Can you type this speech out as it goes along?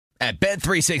At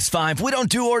Bet365, we don't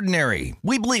do ordinary.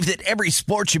 We believe that every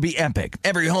sport should be epic.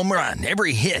 Every home run,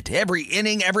 every hit, every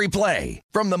inning, every play.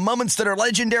 From the moments that are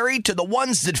legendary to the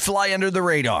ones that fly under the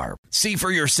radar. See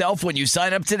for yourself when you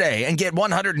sign up today and get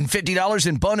 $150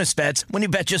 in bonus bets when you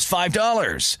bet just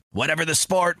 $5. Whatever the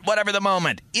sport, whatever the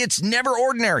moment, it's never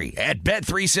ordinary at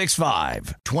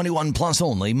Bet365. 21 plus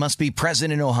only. Must be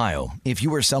present in Ohio. If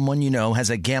you or someone you know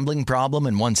has a gambling problem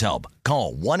and wants help,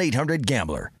 call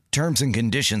 1-800-GAMBLER. Terms and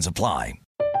conditions apply.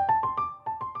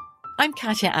 I'm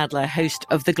Katya Adler, host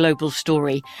of The Global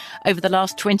Story. Over the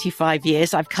last 25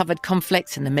 years, I've covered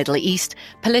conflicts in the Middle East,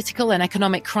 political and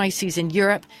economic crises in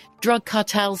Europe, drug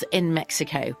cartels in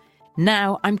Mexico.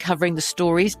 Now I'm covering the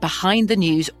stories behind the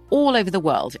news all over the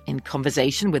world in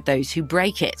conversation with those who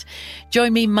break it.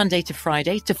 Join me Monday to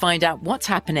Friday to find out what's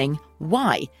happening,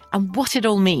 why, and what it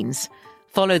all means.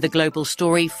 Follow The Global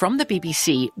Story from the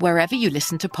BBC wherever you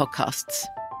listen to podcasts.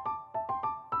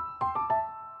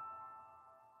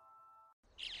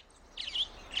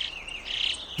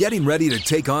 Getting ready to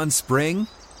take on spring?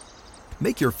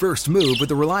 Make your first move with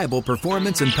the reliable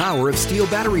performance and power of Steel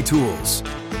battery tools.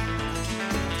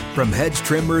 From hedge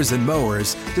trimmers and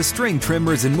mowers to string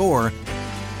trimmers and more,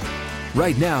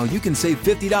 right now you can save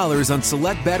 $50 on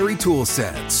select battery tool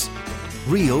sets.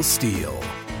 Real Steel.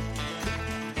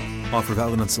 Offer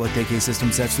valid on select AK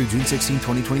system sets through June 16,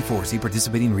 2024. See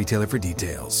participating retailer for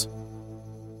details.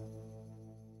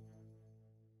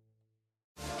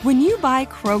 When you buy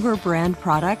Kroger brand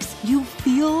products, you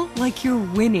feel like you're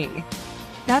winning.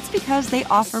 That's because they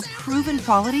offer proven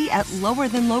quality at lower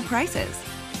than low prices.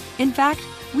 In fact,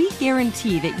 we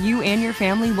guarantee that you and your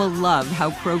family will love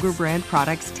how Kroger brand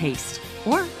products taste,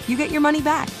 or you get your money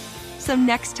back. So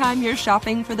next time you're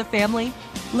shopping for the family,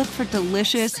 look for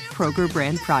delicious Kroger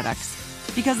brand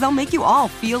products, because they'll make you all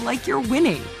feel like you're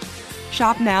winning.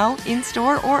 Shop now,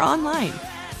 in-store, or online.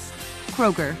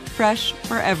 Kroger, fresh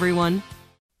for everyone.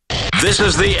 This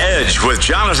is The Edge with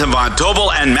Jonathan Von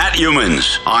Tobel and Matt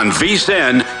Youmans on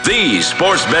VSiN, the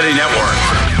Sports Betting Network.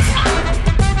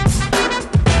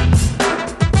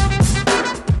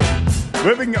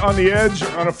 Living on the Edge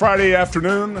on a Friday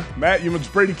afternoon. Matt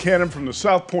Youmans, Brady Cannon from the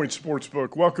South Point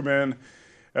Sportsbook. Welcome in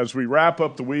as we wrap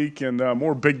up the week and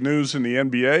more big news in the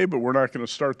NBA, but we're not going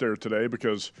to start there today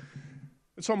because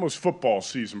it's almost football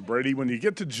season, Brady. When you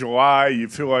get to July, you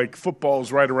feel like football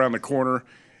is right around the corner.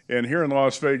 And here in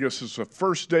Las Vegas, it's the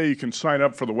first day you can sign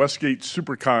up for the Westgate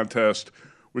Super Contest,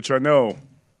 which I know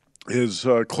is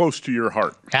close to your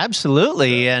heart.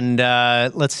 Absolutely. And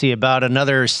let's see, about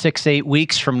another 6-8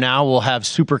 weeks from now, we'll have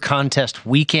Super Contest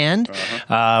Weekend,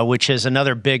 which is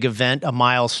another big event, a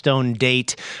milestone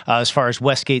date as far as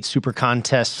Westgate Super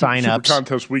Contest signups. Super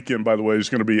Contest Weekend, by the way, is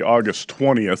going to be August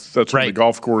 20th. That's when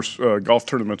the golf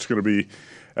tournament's going to be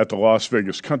at the Las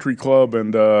Vegas Country Club.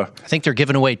 And I think they're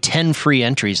giving away 10 free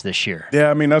entries this year.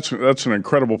 Yeah, I mean, that's an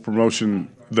incredible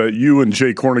promotion that you and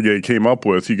Jay Cornegay came up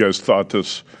with. You guys thought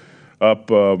this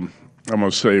up, I'm going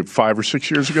to say 5 or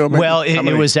 6 years ago, maybe? Well,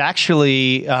 it was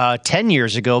actually 10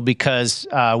 years ago because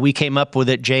we came up with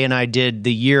it. Jay and I did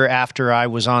the year after I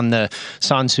was on the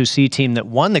Sans Souci team that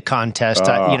won the contest.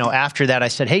 After that, I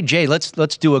said, hey, Jay,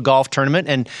 let's do a golf tournament.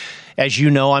 And as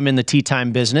you know, I'm in the tee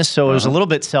time business, so it was a little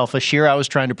bit selfish here. I was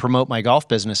trying to promote my golf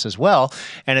business as well,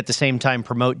 and at the same time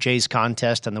promote Jay's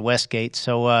contest and the Westgate.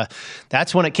 So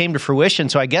that's when it came to fruition.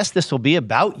 So I guess this will be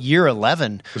about year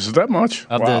 11. Is it that much?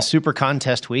 Of the Super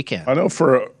Contest Weekend. I know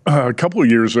for a couple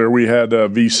of years there we had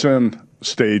VSiN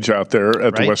stage out there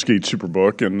at the Westgate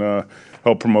Superbook and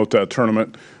helped promote that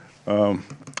tournament.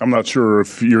 I'm not sure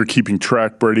if you're keeping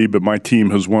track, Brady, but my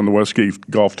team has won the Westgate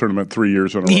Golf Tournament 3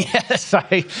 years in a row. Yes,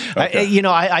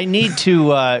 I need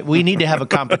to. We need to have a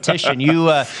competition. You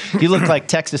look like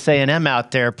Texas A&M out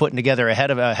there putting together a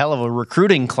hell of a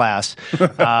recruiting class.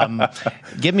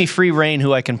 Give me free reign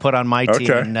who I can put on my team,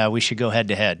 and we should go head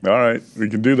to head. All right, we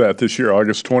can do that this year,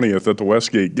 August 20th at the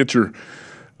Westgate. Get your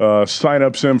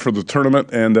sign-ups in for the tournament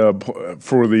and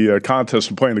for the contest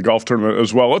and playing the golf tournament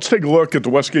as well. Let's take a look at the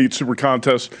Westgate Super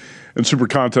Contest and Super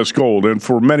Contest Gold. And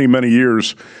for many, many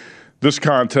years, this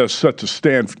contest set the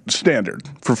standard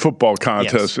for football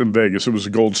contests in Vegas. It was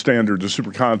a gold standard. The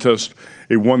Super Contest,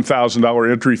 a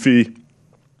 $1,000 entry fee,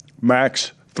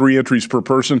 max 3 entries per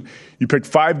person. You pick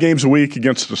 5 games a week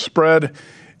against the spread.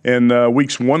 And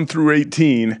weeks 1 through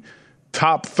 18,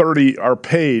 top 30 are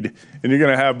paid, and you're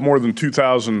going to have more than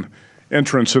 2,000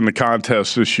 entrants in the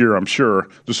contest this year, I'm sure.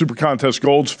 The Super Contest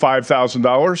Gold's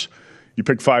 $5,000. You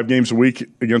pick 5 games a week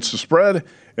against the spread,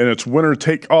 and it's winner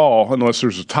take all unless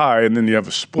there's a tie, and then you have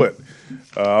a split.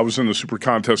 I was in the Super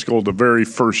Contest Gold the very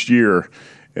first year,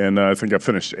 and I think I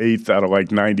finished 8th out of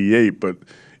like 98. But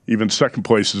even second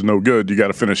place is no good. You got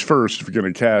to finish first if you're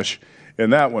going to cash in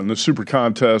that one. The Super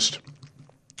Contest,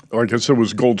 like I said,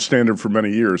 was gold standard for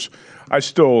many years. I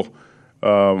still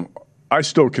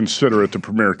consider it the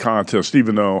premier contest,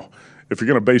 even though if you're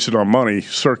going to base it on money,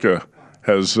 Circa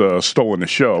has stolen the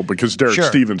show because Derek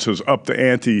Stevens has upped the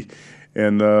ante,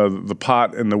 and the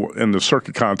pot in the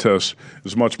Circa contest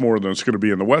is much more than it's going to be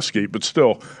in the Westgate. But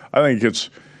still, I think it's,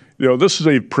 this is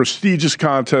a prestigious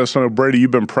contest. I know, Brady,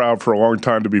 you've been proud for a long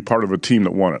time to be part of a team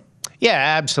that won it.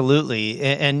 Yeah, absolutely.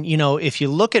 And if you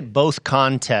look at both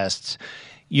contests,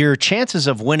 your chances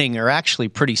of winning are actually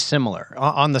pretty similar.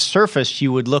 On the surface,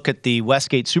 you would look at the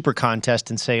Westgate Super Contest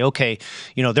and say, okay,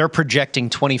 they're projecting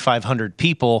 2,500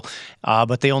 people,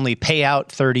 but they only pay out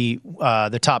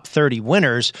the top 30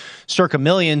 winners. Circa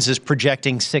Millions is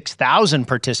projecting 6,000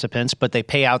 participants, but they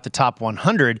pay out the top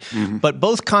 100. Mm-hmm. But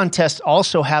both contests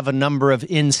also have a number of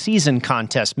in-season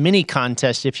contests, mini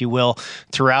contests, if you will,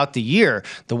 throughout the year.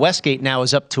 The Westgate now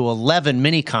is up to 11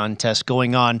 mini contests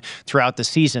going on throughout the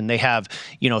season. They have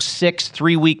 6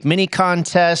 3-week mini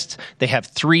contests. They have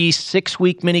 3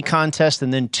 6-week mini contests,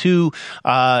 and then 2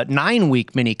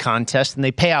 9-week mini contests. And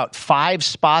they pay out 5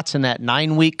 spots in that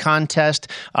 9-week contest,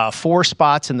 4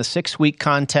 spots in the 6-week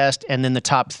contest, and then the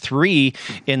top 3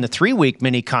 in the 3-week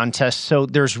mini contest. So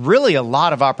there's really a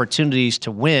lot of opportunities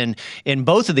to win in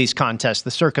both of these contests. The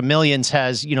Circa Millions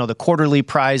has, the quarterly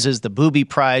prizes, the Booby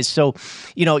Prize. So,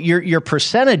 your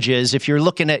percentages, if you're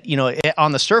looking at,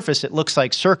 on the surface, it looks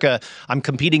like Circa, I'm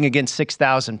competing against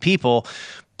 6,000 people.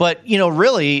 But,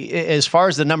 really, as far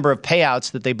as the number of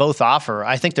payouts that they both offer,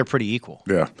 I think they're pretty equal.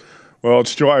 Yeah. Well,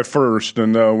 it's July 1st,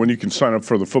 and when you can sign up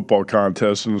for the football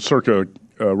contest, and the Circa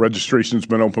registration's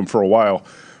been open for a while.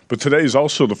 But today is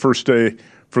also the first day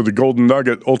for the Golden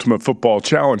Nugget Ultimate Football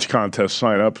Challenge contest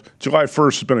sign-up. July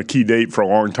 1st has been a key date for a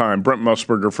long time. Brent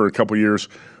Musburger, for a couple years,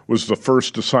 was the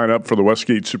first to sign up for the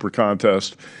Westgate Super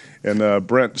Contest. And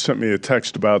Brent sent me a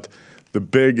text about the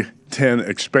Big Ten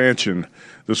expansion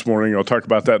this morning. I'll talk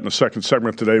about that in the second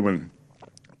segment today when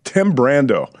Tim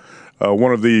Brando,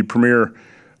 one of the premier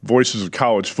voices of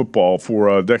college football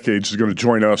for decades, is going to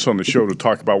join us on the show to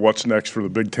talk about what's next for the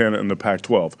Big Ten and the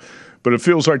Pac-12. But it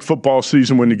feels like football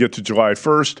season when you get to July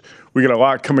 1st. We got a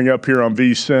lot coming up here on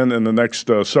VSiN in the next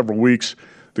several weeks.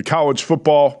 The college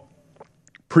football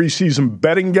preseason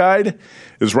betting guide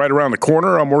is right around the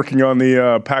corner. I'm working on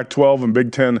the Pac-12 and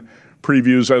Big Ten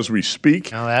previews as we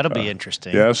speak. Oh, that'll be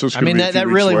interesting. Yeah, so it's I mean, that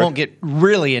really won't get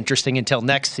really interesting until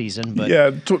next season. But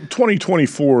yeah,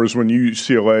 2024 is when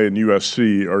UCLA and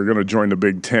USC are going to join the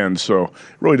Big Ten, so it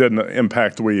really doesn't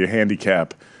impact the way you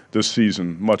handicap this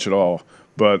season much at all.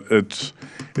 But it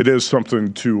is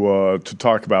something to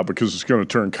talk about because it's going to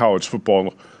turn the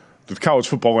college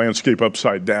football landscape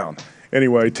upside down.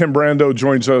 Anyway, Tim Brando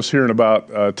joins us here in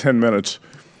about 10 minutes.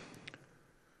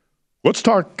 Let's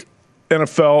talk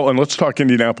NFL, and let's talk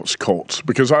Indianapolis Colts,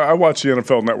 because I watch the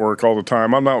NFL Network all the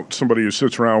time. I'm not somebody who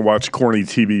sits around and watches corny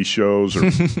TV shows or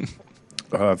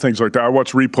things like that. I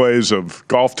watch replays of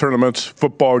golf tournaments,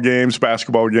 football games,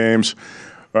 basketball games.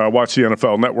 I watch the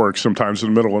NFL Network sometimes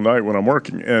in the middle of the night when I'm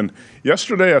working. And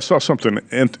yesterday I saw something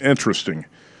interesting.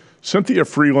 Cynthia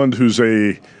Freeland, who's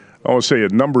a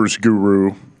numbers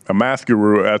guru, a math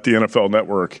guru at the NFL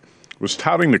Network, was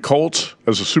touting the Colts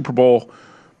as a Super Bowl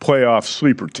playoff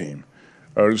sleeper team.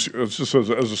 It's just as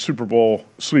a Super Bowl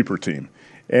sleeper team.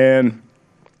 And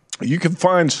you can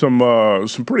find some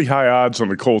pretty high odds on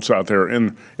the Colts out there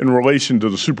in relation to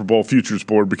the Super Bowl futures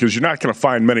board, because you're not going to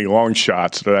find many long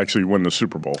shots that actually win the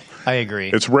Super Bowl. I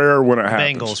agree. It's rare when it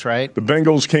happens. Bengals, right? The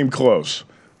Bengals came close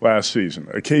last season.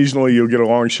 Occasionally you'll get a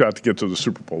long shot to get to the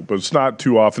Super Bowl, but it's not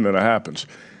too often that it happens.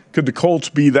 Could the Colts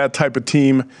be that type of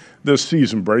team this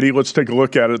season, Brady? Let's take a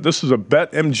look at it. This is a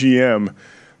BetMGM.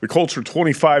 The Colts are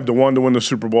 25-1 to win the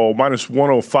Super Bowl, minus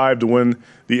 105 to win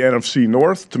the NFC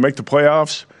North to make the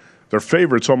playoffs. Their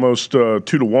favorites almost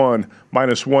 2-1,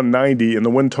 minus 190, and the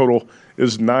win total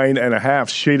is 9.5,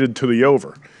 shaded to the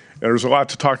over. And there's a lot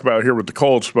to talk about here with the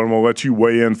Colts, but I'm going to let you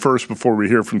weigh in first before we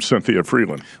hear from Cynthia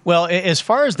Freeland. Well, as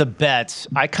far as the bets,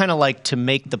 I kind of like to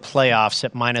make the playoffs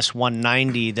at minus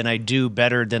 190 than I do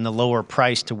better than the lower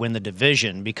price to win the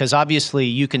division, because obviously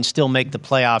you can still make the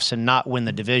playoffs and not win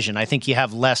the division. I think you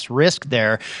have less risk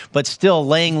there, but still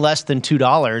laying less than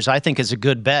 $2 I think is a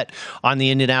good bet on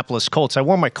the Indianapolis Colts. I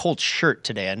wore my Colts shirt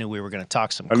today. I knew we were going to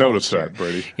talk some Colts. I noticed that,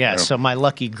 Brady. Yeah, so my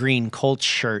lucky green Colts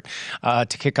shirt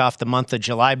to kick off the month of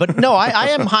July. But No, I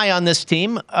am high on this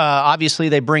team. Obviously,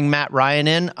 they bring Matt Ryan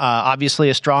in. Obviously,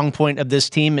 a strong point of this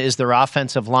team is their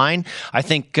offensive line. I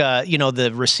think,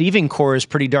 the receiving core is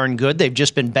pretty darn good. They've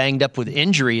just been banged up with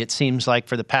injury, it seems like,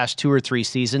 for the past 2 or 3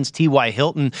 seasons. T.Y.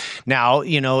 Hilton now,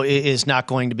 is not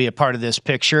going to be a part of this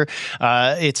picture,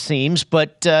 it seems.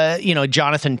 But,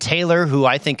 Jonathan Taylor, who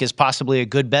I think is possibly a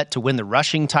good bet to win the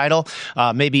rushing title,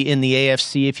 maybe in the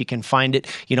AFC if you can find it,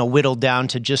 whittled down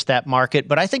to just that market.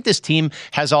 But I think this team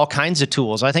has all kinds of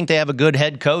tools. I think they have a good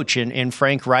head coach in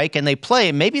Frank Reich, and they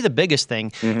play, maybe the biggest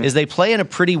thing is they play in a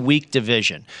pretty weak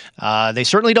division. They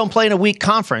certainly don't play in a weak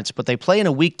conference, but they play in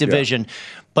a weak division. Yeah.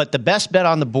 But the best bet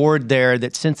on the board there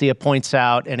that Cynthia points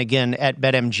out, and again at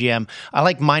BetMGM, I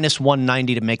like minus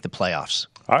 190 to make the playoffs.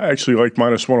 I actually like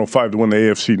minus 105 to win the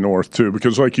AFC North, too,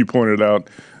 because like you pointed out,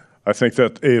 I think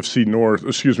that AFC North,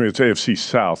 it's AFC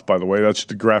South, by the way. That's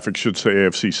the graphic should say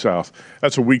AFC South.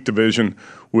 That's a weak division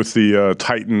with the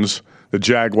Titans, the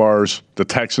Jaguars, the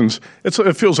Texans. It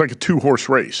feels like a 2-horse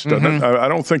race, doesn't it? I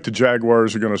don't think the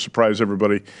Jaguars are going to surprise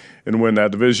everybody and win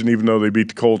that division, even though they beat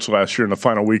the Colts last year in the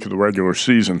final week of the regular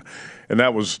season. And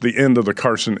that was the end of the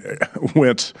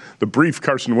brief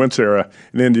Carson Wentz era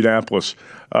in Indianapolis.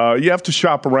 You have to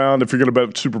shop around if you're going to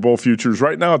bet Super Bowl futures.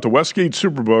 Right now at the Westgate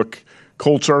Superbook,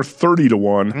 Colts are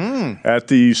 30-1. At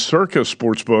the Circa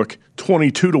Sportsbook,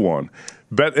 22-1.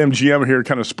 BetMGM here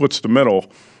kind of splits the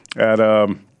middle at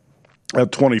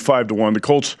 25-1. The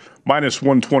Colts minus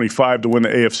 125 to win the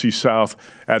AFC South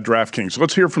at DraftKings.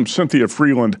 Let's hear from Cynthia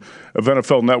Freeland of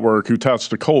NFL Network, who touts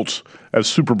the Colts as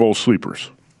Super Bowl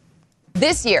sleepers.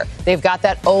 This year, they've got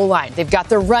that O-line. They've got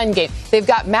the run game. They've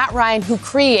got Matt Ryan, who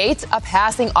creates a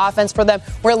passing offense for them,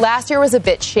 where last year was a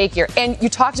bit shakier. And you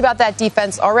talked about that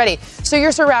defense already. So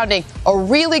you're surrounding a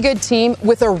really good team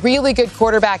with a really good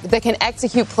quarterback that can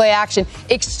execute play action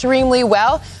extremely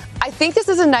well. I think this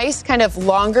is a nice kind of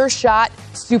longer shot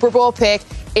Super Bowl pick.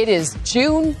 It is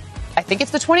June. I think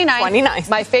it's the 29th.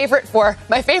 My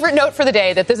favorite note for the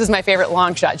day that this is my favorite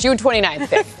long shot. June 29th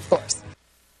pick, of course.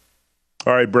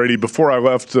 All right, Brady, before I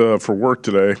left for work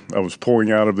today, I was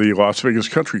pulling out of the Las Vegas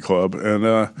Country Club, and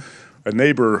a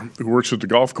neighbor who works at the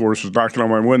golf course was knocking on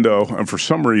my window, and for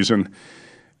some reason,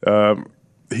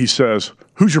 he says,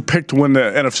 "Who's your pick to win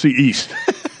the NFC East?"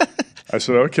 I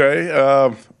said, "Okay,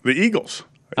 the Eagles."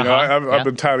 I've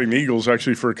been touting the Eagles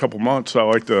actually for a couple months. I'm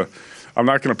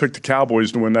not going to pick the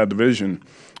Cowboys to win that division,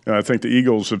 and I think the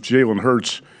Eagles, if Jalen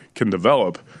Hurts can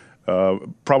develop,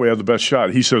 probably have the best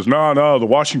shot. He says, no, the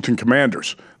Washington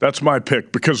Commanders. That's my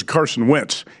pick because of Carson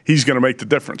Wentz. He's going to make the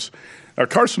difference. Now,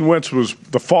 Carson Wentz was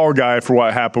the fall guy for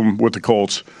what happened with the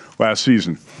Colts last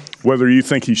season. Whether you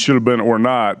think he should have been or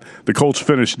not, the Colts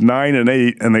finished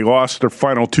 9-8, and they lost their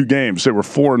final 2 games. They were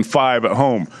 4-5 at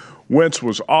home. Wentz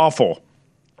was awful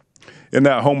in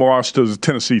that home loss to the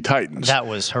Tennessee Titans. That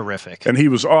was horrific. And he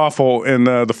was awful in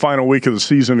the final week of the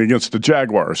season against the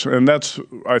Jaguars. And that's,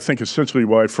 I think, essentially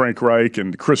why Frank Reich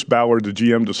and Chris Ballard, the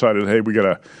GM, decided, hey, we got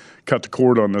to cut the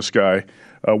cord on this guy.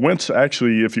 Wentz,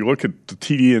 actually, if you look at the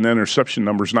TD and interception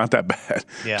numbers, not that bad.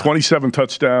 Yeah. 27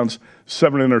 touchdowns,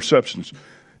 7 interceptions.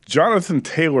 Jonathan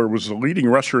Taylor was the leading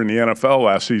rusher in the NFL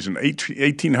last season,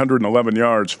 1,811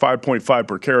 yards, 5.5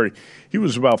 per carry. He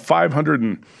was about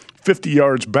 550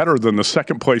 yards better than the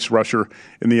second-place rusher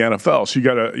in the NFL. So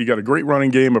you got a great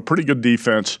running game, a pretty good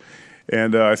defense,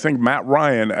 and I think Matt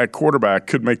Ryan at quarterback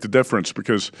could make the difference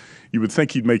because you would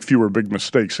think he'd make fewer big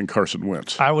mistakes than Carson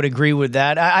Wentz. I would agree with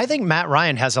that. I think Matt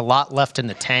Ryan has a lot left in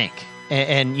the tank.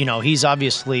 And, you know, he's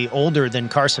obviously older than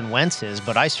Carson Wentz is,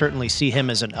 but I certainly see him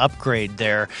as an upgrade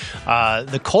there.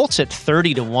 The Colts at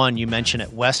 30-1, you mentioned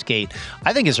at Westgate,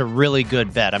 I think is a really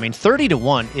good bet. I mean,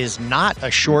 30-1 is not a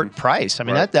short price. I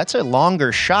mean, that's a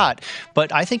longer shot,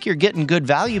 but I think you're getting good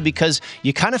value because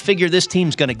you kind of figure this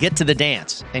team's going to get to the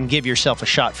dance and give yourself a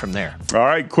shot from there. All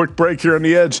right, quick break here on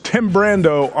The Edge. Tim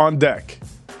Brando on deck.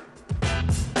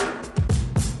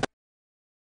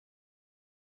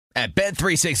 At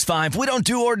Bet365, we don't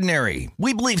do ordinary.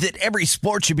 We believe that every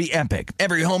sport should be epic.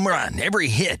 Every home run, every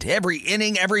hit, every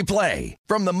inning, every play.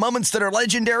 From the moments that are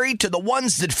legendary to the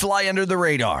ones that fly under the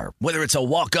radar. Whether it's a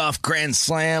walk-off grand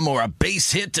slam or a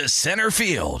base hit to center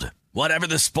field. Whatever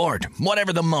the sport,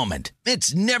 whatever the moment.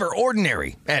 It's never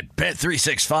ordinary at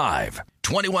Bet365.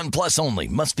 21 plus only.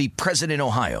 Must be present in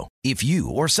Ohio. If you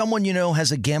or someone you know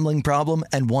has a gambling problem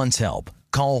and wants help,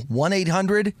 call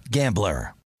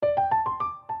 1-800-GAMBLER.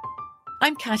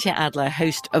 I'm Katya Adler,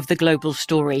 host of The Global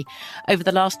Story. Over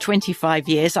the last 25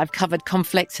 years, I've covered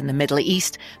conflicts in the Middle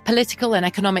East, political and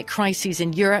economic crises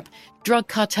in Europe, drug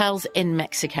cartels in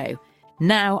Mexico.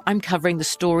 Now I'm covering the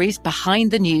stories behind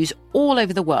the news all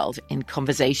over the world in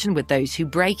conversation with those who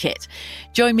break it.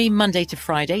 Join me Monday to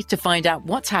Friday to find out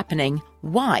what's happening,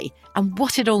 why, and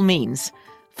what it all means.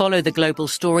 Follow The Global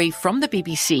Story from the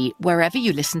BBC wherever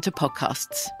you listen to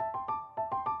podcasts.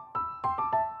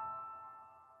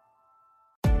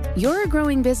 You're a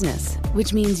growing business,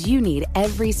 which means you need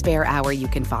every spare hour you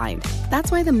can find. That's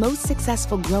why the most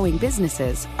successful growing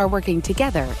businesses are working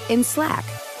together in Slack.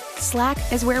 Slack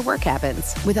is where work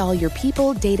happens, with all your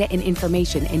people, data, and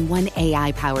information in one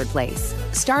AI-powered place.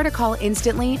 Start a call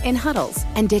instantly in huddles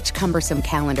and ditch cumbersome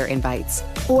calendar invites.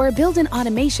 Or build an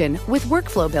automation with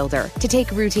Workflow Builder to take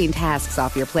routine tasks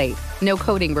off your plate. No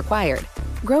coding required.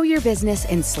 Grow your business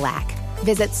in Slack.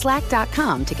 Visit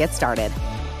slack.com to get started.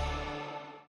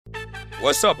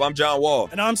 What's up? I'm John Wall.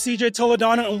 And I'm CJ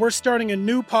Toledano, and we're starting a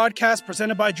new podcast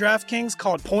presented by DraftKings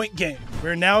called Point Game.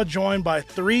 We're now joined by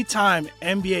three-time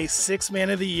NBA Sixth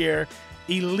Man of the Year,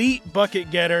 elite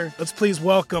bucket getter. Let's please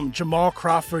welcome Jamal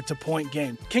Crawford to Point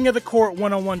Game. King of the Court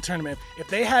one-on-one tournament. If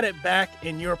they had it back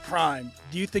in your prime,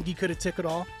 do you think you could have took it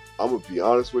all? I'm going to be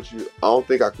honest with you. I don't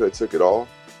think I could have took it all,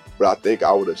 but I think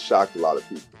I would have shocked a lot of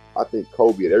people. I think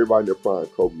Kobe and everybody in their prime,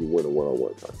 Kobe would win a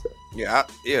one-on-one contest. Yeah,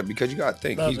 because you got to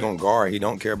think he's going to guard. He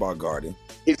don't care about guarding.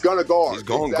 He's going to guard. He's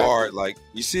going to guard. Like,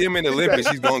 you see him in the Olympics,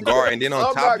 he's going to guard. And then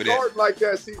on top of that. I'm not guarding like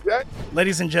that, CJ.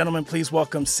 Ladies and gentlemen, please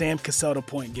welcome Sam Cassell to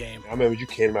Point Game. I remember you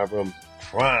came to my room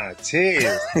crying,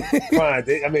 tears,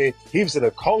 crying. I mean, he was in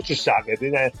a culture shock. And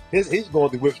then he's going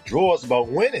through withdrawals about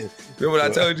winning. Remember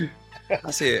what I told you?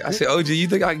 I said, OG, you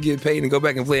think I can get paid and go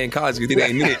back and play in college because it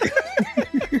ain't it?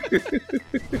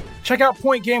 Check out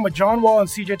Point Game with John Wall and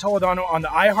CJ Toledano on the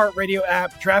iHeartRadio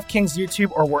app, DraftKings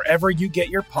YouTube, or wherever you get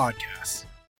your podcasts.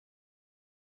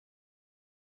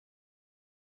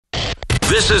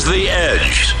 This is The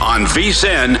Edge on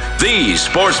VSiN, the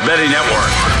Sports Betting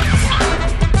Network.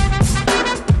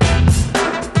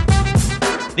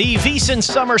 The VSiN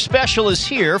Summer Special is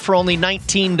here for only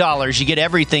 $19. You get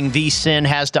everything VSiN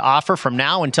has to offer from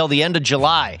now until the end of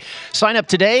July. Sign up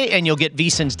today and you'll get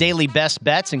VSiN's daily best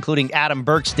bets, including Adam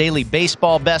Burke's daily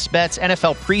baseball best bets,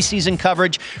 NFL preseason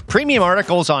coverage, premium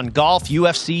articles on golf,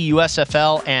 UFC,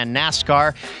 USFL, and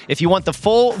NASCAR. If you want the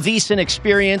full VSiN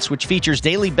experience, which features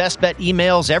daily best bet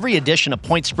emails, every edition of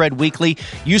Point Spread Weekly,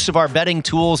 use of our betting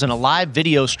tools, and a live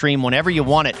video stream whenever you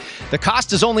want it, the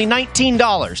cost is only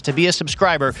 $19 to be a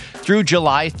subscriber through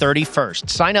July 31st.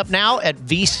 Sign up now at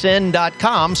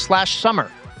vsin.com/summer. All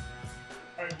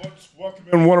right, let's welcome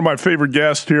in one of my favorite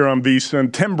guests here on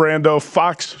VSiN, Tim Brando,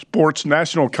 Fox Sports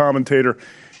national commentator.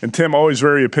 And Tim, always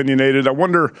very opinionated. I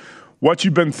wonder what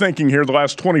you've been thinking here the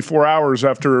last 24 hours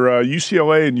after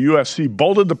UCLA and USC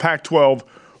bolted the Pac-12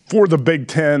 for the Big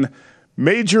Ten.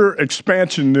 Major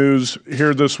expansion news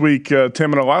here this week, Tim,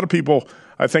 and a lot of people,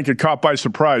 I think, are caught by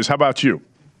surprise. How about you?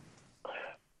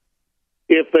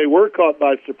 If they were caught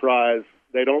by surprise,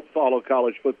 they don't follow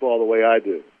college football the way I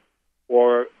do,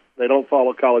 or they don't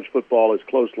follow college football as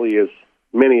closely as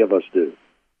many of us do.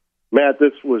 Matt,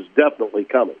 this was definitely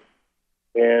coming,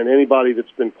 and anybody that's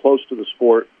been close to the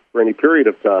sport for any period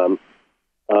of time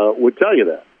would tell you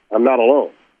that. I'm not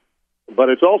alone. But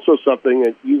it's also something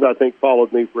that you've, I think,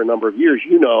 followed me for a number of years.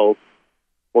 You know,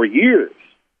 for years,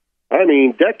 I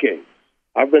mean decades,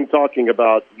 I've been talking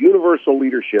about universal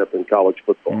leadership in college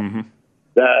football. Mm-hmm.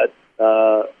 That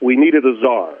we needed a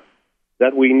czar,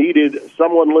 that we needed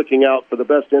someone looking out for the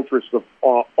best interests of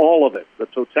all of it, the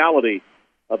totality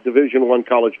of Division I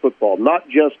college football, not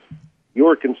just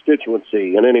your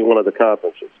constituency in any one of the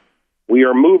conferences. We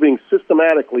are moving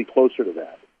systematically closer to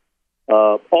that,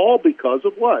 all because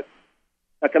of what?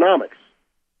 Economics.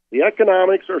 The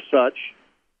economics are such,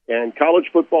 and college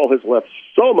football has left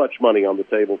so much money on the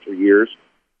table for years.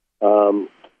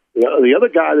 The other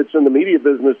guy that's in the media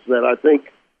business that I think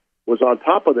was on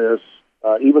top of this,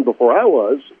 even before I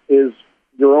was, is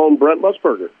your own Brent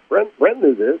Musburger. Brent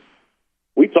knew this.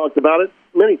 We talked about it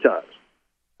many times.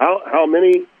 How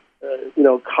many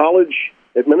college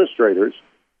administrators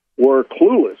were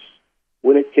clueless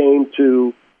when it came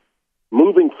to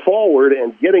moving forward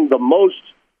and getting the most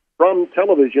from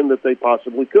television that they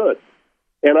possibly could.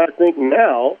 And I think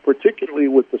now, particularly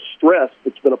with the stress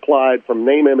that's been applied from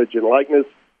name, image, and likeness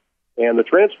and the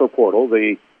transfer portal,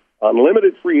 the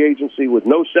unlimited free agency with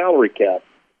no salary cap,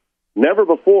 never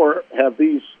before have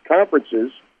these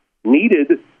conferences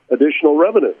needed additional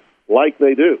revenue like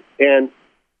they do. And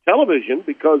television,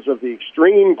 because of the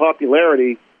extreme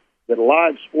popularity that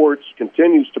live sports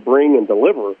continues to bring and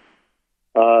deliver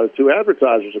to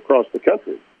advertisers across the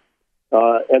country,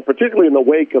 and particularly in the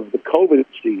wake of the COVID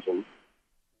season,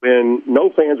 when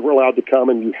no fans were allowed to come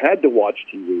and you had to watch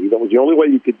TV. That was the only way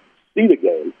you could see the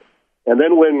game. And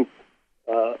then when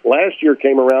last year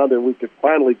came around and we could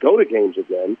finally go to games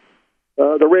again,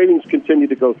 the ratings continued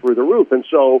to go through the roof. And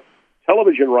so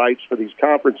television rights for these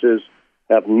conferences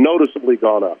have noticeably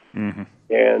gone up. Mm-hmm.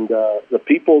 And the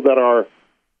people that are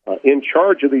in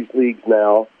charge of these leagues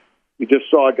now, you just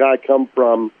saw a guy come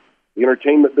from the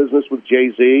entertainment business with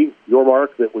Jay-Z,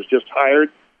 Yormark, that was just hired.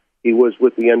 He was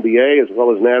with the NBA as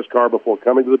well as NASCAR before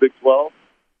coming to the Big 12.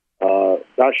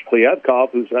 Josh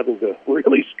Kliavkoff, who's having to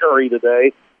really scurry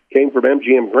today, came from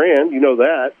MGM Grand. You know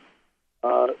that.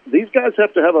 These guys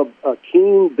have to have a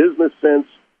keen business sense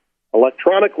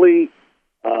electronically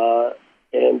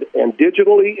and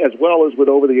digitally, as well as with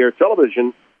over-the-air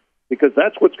television, because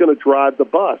that's what's going to drive the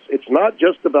bus. It's not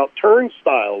just about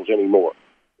turnstiles anymore.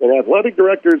 And athletic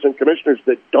directors and commissioners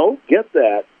that don't get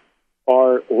that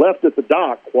are left at the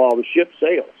dock while the ship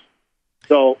sails.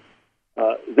 So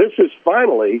this is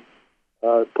finally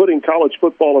putting college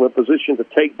football in a position to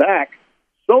take back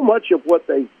so much of what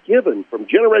they've given from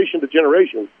generation to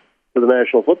generation to the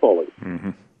National Football League. Mm-hmm.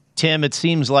 Tim, it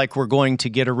seems like we're going to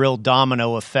get a real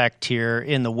domino effect here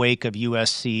in the wake of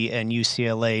USC and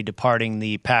UCLA departing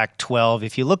the Pac-12.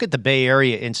 If you look at the Bay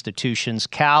Area institutions,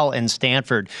 Cal and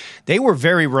Stanford, they were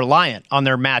very reliant on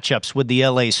their matchups with the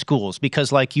LA schools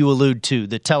because, like you allude to,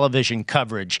 the television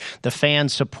coverage, the fan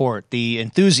support, the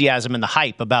enthusiasm and the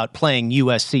hype about playing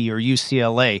USC or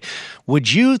UCLA.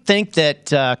 Would you think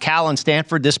that Cal and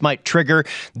Stanford, this might trigger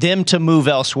them to move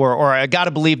elsewhere? Or I got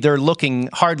to believe they're looking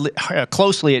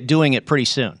closely at doing it pretty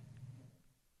soon.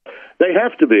 They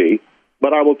have to be,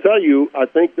 but I will tell you, I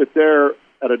think that they're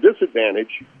at a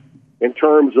disadvantage in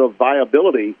terms of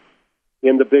viability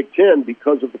in the Big Ten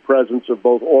because of the presence of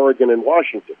both Oregon and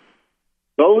Washington.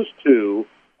 Those two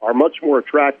are much more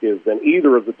attractive than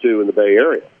either of the two in the Bay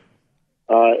Area.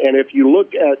 And if you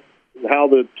look at how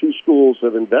the two schools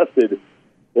have invested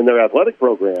in their athletic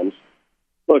programs,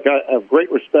 look, I have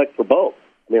great respect for both.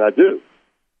 I mean, I do.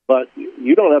 But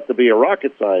you don't have to be a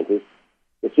rocket scientist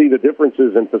to see the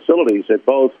differences in facilities at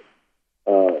both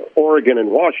Oregon and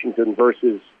Washington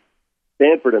versus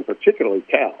Stanford and particularly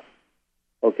Cal.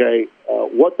 Okay,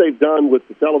 what they've done with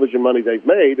the television money they've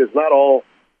made has not all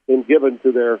been given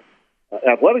to their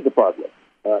athletic department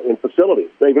in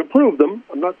facilities. They've improved them.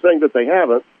 I'm not saying that they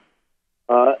haven't.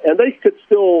 And they could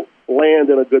still land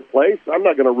in a good place. I'm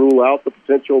not going to rule out the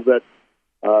potential that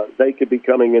they could be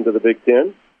coming into the Big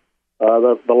Ten.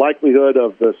 The likelihood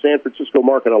of the San Francisco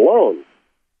market alone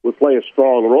would play a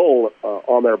strong role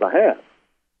on their behalf.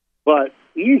 But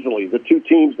easily the two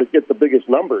teams that get the biggest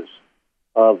numbers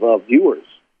of viewers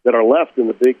that are left in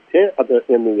the Big Ten,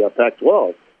 in the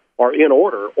Pac-12, are in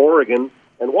order, Oregon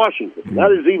and Washington. Mm-hmm.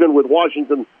 That is even with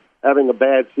Washington having a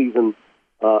bad season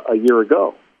a year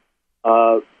ago.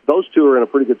 Those two are in a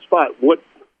pretty good spot.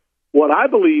 What I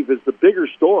believe is the bigger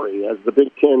story as the Big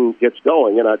Ten gets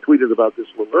going, and I tweeted about this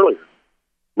a little earlier,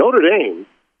 Notre Dame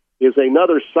is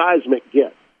another seismic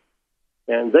get,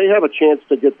 and they have a chance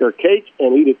to get their cake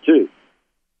and eat it too,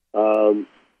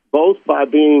 both by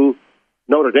being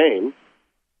Notre Dame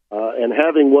and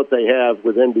having what they have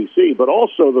with NBC, but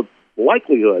also the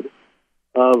likelihood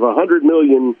of $100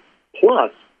 million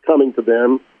plus coming to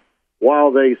them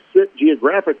while they sit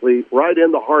geographically right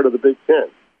in the heart of the Big Ten.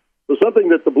 So something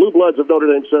that the Blue Bloods of Notre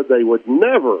Dame said they would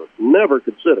never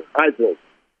consider, I think,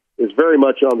 is very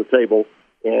much on the table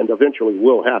and eventually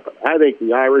will happen. I think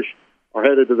the Irish are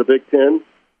headed to the Big Ten,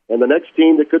 and the next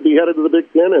team that could be headed to the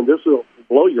Big Ten, and this will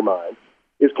blow your mind,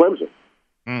 is Clemson.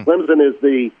 Clemson is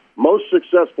the most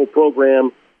successful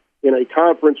program in a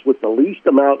conference with the least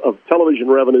amount of television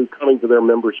revenue coming to their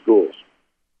member schools.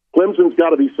 Clemson's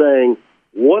got to be saying,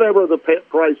 whatever the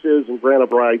price is in grant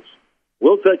of rights,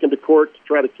 we'll take them to court to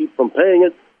try to keep from paying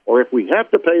it, or if we have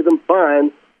to pay them,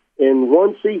 fine. In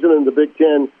one season in the Big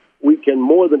Ten, we can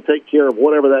more than take care of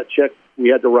whatever that check we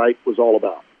had to write was all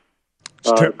about.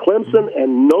 Clemson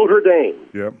and Notre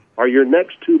Dame are your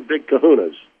next two big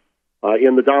kahunas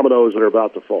in the dominoes that are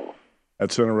about to fall.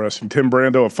 That's interesting. Tim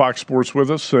Brando of Fox Sports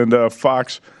with us, and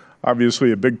Fox,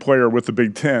 obviously a big player with the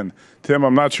Big Ten. Tim,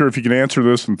 I'm not sure if you can answer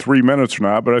this in 3 minutes or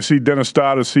not, but I see Dennis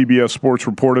Dodd of CBS Sports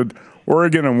reported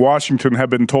Oregon and Washington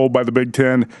have been told by the Big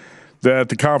Ten that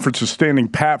the conference is standing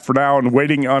pat for now and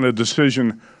waiting on a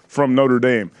decision from Notre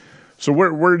Dame. So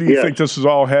where do you think this is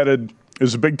all headed?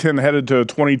 Is the Big Ten headed to a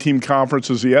 20-team conference?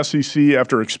 Is the SEC,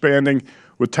 after expanding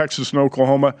with Texas and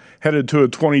Oklahoma, headed to a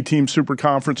 20-team super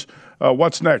conference?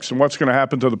 What's next, and what's going to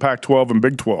happen to the Pac-12 and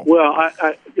Big 12? Well,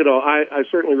 I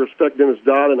certainly respect Dennis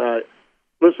Dodd, and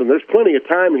listen, there's plenty of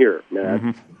time here, Matt. Mm-hmm.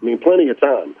 I mean, plenty of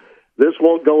time. This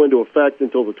won't go into effect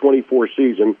until the 24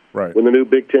 season when the new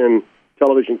Big Ten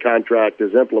television contract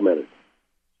is implemented.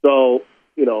 So,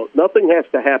 nothing has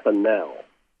to happen now.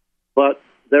 But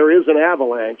there is an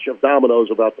avalanche of dominoes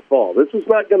about to fall. This is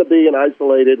not going to be an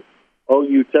isolated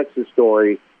OU Texas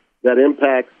story that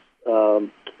impacts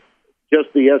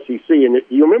just the SEC. And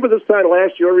you remember this time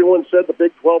last year, everyone said the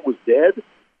Big 12 was dead?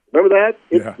 Remember that?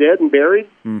 It's dead and buried?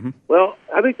 Mm-hmm. Well,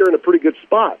 I think they're in a pretty good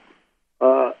spot.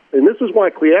 And this is why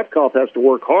Kliavkoff has to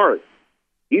work hard.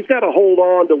 He's got to hold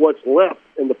on to what's left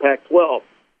in the Pac-12.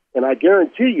 And I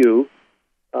guarantee you,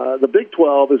 the Big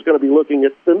 12 is going to be looking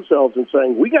at themselves and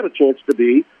saying, we got a chance to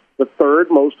be the third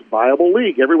most viable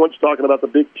league. Everyone's talking about the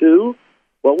Big 2.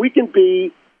 Well, we can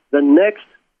be the next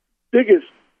biggest,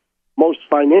 most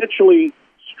financially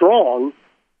strong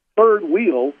third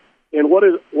wheel in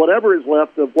whatever is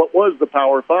left of what was the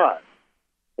Power 5.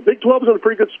 The Big 12 is in a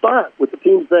pretty good spot with the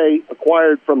teams they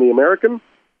acquired from the American.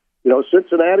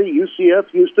 Cincinnati, UCF,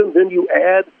 Houston. Then you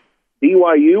add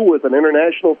BYU with an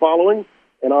international following.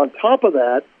 And on top of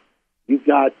that, you've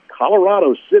got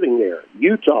Colorado sitting there,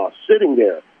 Utah sitting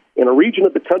there, in a region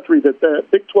of the country that the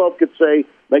Big 12 could say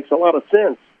makes a lot of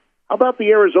sense. How about the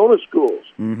Arizona schools?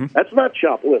 Mm-hmm. That's not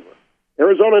chopped liver.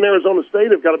 Arizona and Arizona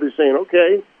State have got to be saying,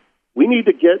 okay, we need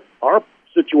to get our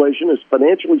situation as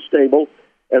financially stable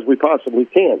as we possibly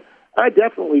can. I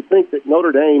definitely think that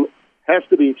Notre Dame has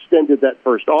to be extended that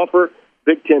first offer.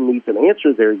 Big Ten needs an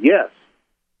answer there, yes.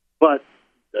 But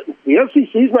the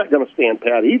SEC is not going to stand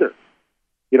pat either.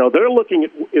 They're looking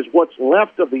at is what's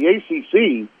left of the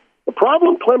ACC. The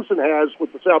problem Clemson has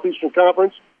with the Southeastern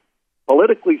Conference,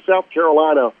 politically, South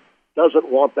Carolina doesn't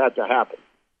want that to happen.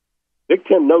 Big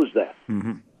Ten knows that.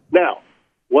 Mm-hmm. Now,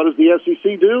 what does the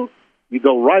SEC do? You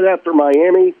go right after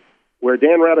Miami, where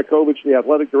Dan Radakovich, the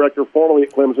athletic director formerly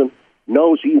at Clemson,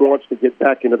 knows he wants to get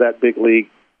back into that big league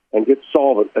and get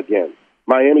solvent again.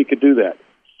 Miami could do that.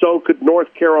 So could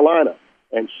North Carolina,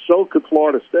 and so could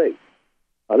Florida State.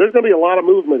 There's going to be a lot of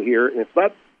movement here, and it's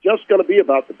not just going to be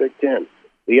about the Big Ten.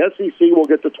 The SEC will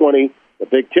get to 20, the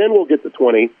Big Ten will get to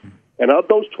 20, and of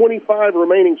those 25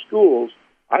 remaining schools,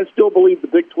 I still believe the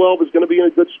Big 12 is going to be in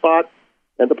a good spot,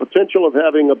 and the potential of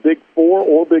having a Big 4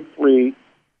 or Big 3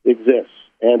 exists.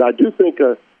 And I do think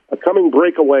a coming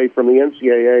breakaway from the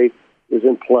NCAA is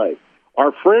in play.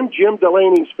 Our friend Jim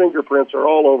Delaney's fingerprints are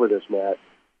all over this, Matt.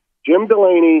 Jim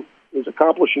Delaney is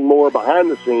accomplishing more behind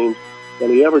the scenes than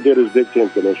he ever did as Big Ten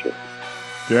commissioner.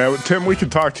 Yeah, Tim, we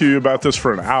could talk to you about this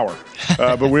for an hour,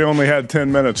 but we only had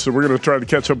 10 minutes, so we're going to try to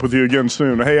catch up with you again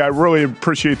soon. Hey, I really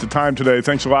appreciate the time today.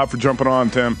 Thanks a lot for jumping on,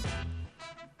 Tim.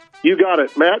 You got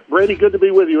it. Matt, Brady, good to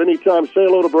be with you anytime. Say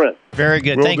hello to Brent. Very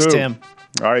good. Will Thanks, do. Tim.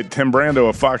 All right, Tim Brando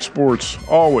of Fox Sports,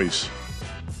 always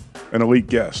an elite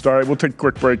guest. All right, we'll take a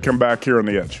quick break, come back here on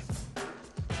The Edge.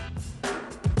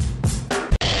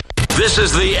 This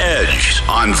is The Edge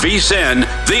on VSiN,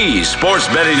 the Sports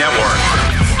Betting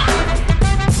Network.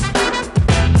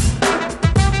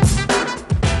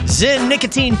 Zyn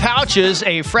nicotine pouches,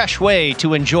 a fresh way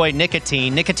to enjoy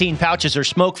nicotine. Nicotine pouches are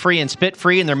smoke-free and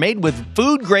spit-free, and they're made with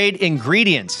food-grade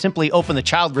ingredients. Simply open the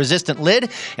child-resistant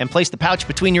lid and place the pouch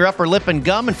between your upper lip and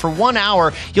gum, and for 1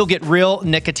 hour, you'll get real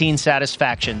nicotine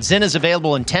satisfaction. Zyn is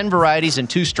available in 10 varieties and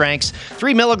 2 strengths,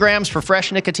 3 milligrams for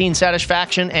fresh nicotine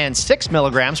satisfaction and 6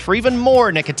 milligrams for even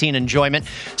more nicotine enjoyment.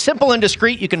 Simple and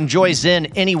discreet, you can enjoy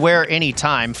Zyn anywhere,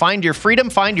 anytime. Find your freedom,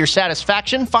 find your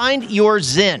satisfaction, find your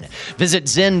Zyn. Visit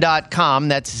Zyn.com,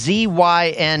 that's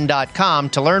ZYN.com,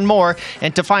 to learn more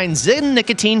and to find Zyn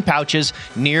nicotine pouches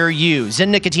near you. Zyn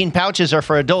nicotine pouches are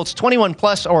for adults 21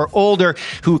 plus or older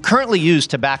who currently use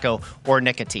tobacco or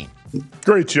nicotine.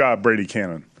 Great job, Brady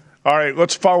Cannon. All right,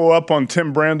 let's follow up on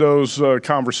Tim Brando's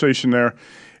conversation there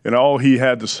and all he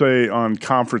had to say on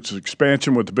conference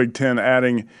expansion with the Big Ten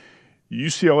adding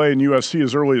UCLA and USC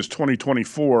as early as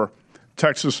 2024.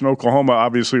 Texas and Oklahoma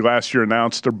obviously last year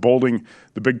announced they're bolting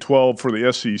the Big 12 for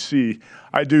the SEC.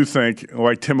 I do think,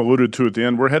 like Tim alluded to at the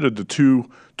end, we're headed to 2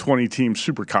 20-team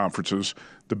super conferences,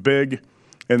 the Big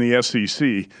and the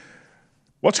SEC.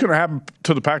 What's going to happen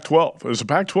to the Pac-12? Is the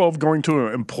Pac-12 going to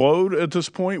implode at this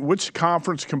point? Which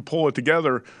conference can pull it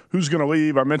together? Who's going to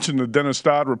leave? I mentioned the Dennis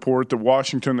Dodd report that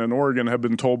Washington and Oregon have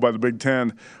been told by the Big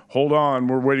Ten, hold on,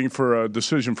 we're waiting for a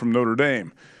decision from Notre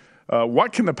Dame.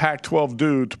 What can the Pac-12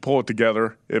 do to pull it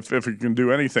together, if it can do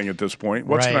anything at this point?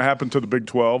 What's going to happen to the Big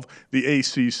 12, the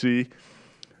ACC,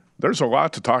 there's a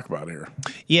lot to talk about here.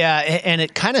 Yeah, and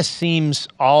it kind of seems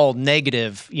all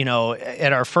negative,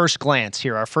 at our first glance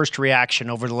here, our first reaction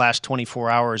over the last 24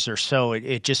 hours or so.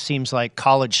 It just seems like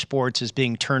college sports is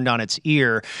being turned on its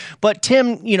ear. But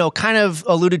Tim, kind of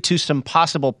alluded to some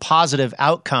possible positive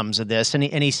outcomes of this, and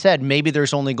he said maybe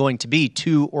there's only going to be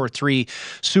 2 or 3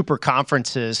 super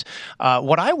conferences.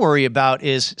 What I worry about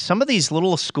is some of these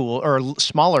little school or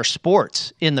smaller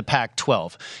sports in the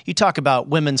Pac-12. You talk about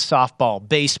women's softball,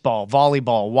 baseball,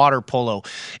 volleyball, water polo,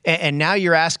 and now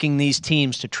you're asking these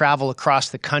teams to travel across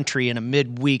the country in a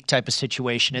midweek type of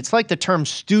situation. It's like the term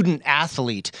student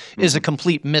athlete is a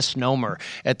complete misnomer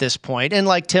at this point. And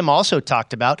like Tim also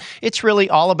talked about, it's really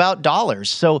all about dollars.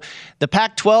 So the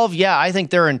Pac-12, I think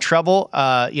they're in trouble.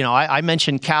 I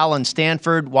mentioned Cal and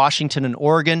Stanford, Washington and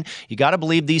Oregon. You got to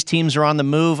believe these teams are on the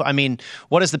move. I mean,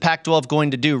 what is the Pac-12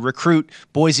 going to do? Recruit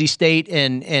Boise State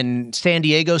and San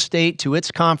Diego State to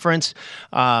its conference?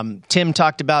 Tim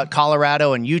talked about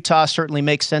Colorado and Utah. Certainly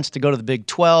makes sense to go to the Big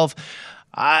 12.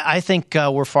 I think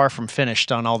we're far from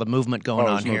finished on all the movement going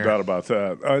on here. There's no doubt about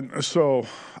that. So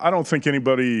I don't think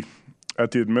anybody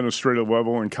at the administrative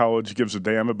level in college gives a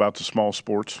damn about the small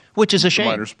sports. Which is a shame.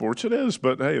 The minor sports, it is.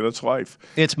 But, hey, that's life.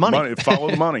 It's money. Follow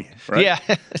the money, right? Yeah,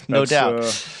 no doubt.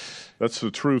 That's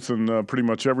the truth in pretty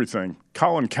much everything.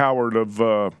 Colin Cowherd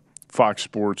of Fox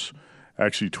Sports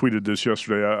actually tweeted this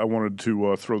yesterday. I wanted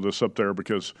to throw this up there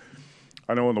because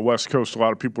I know on the West Coast a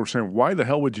lot of people are saying, why the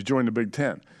hell would you join the Big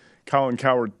Ten? Colin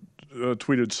Cowherd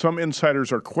tweeted, some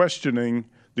insiders are questioning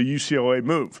the UCLA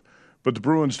move, but the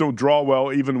Bruins don't draw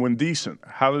well even when decent.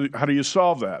 How do you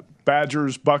solve that?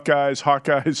 Badgers, Buckeyes,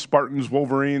 Hawkeyes, Spartans,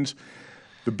 Wolverines.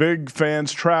 The big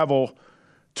fans travel.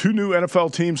 2 new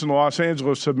NFL teams in Los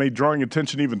Angeles have made drawing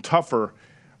attention even tougher.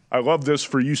 I love this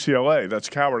for UCLA. That's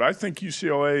Cowherd. I think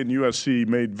UCLA and USC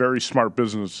made very smart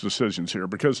business decisions here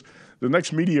because the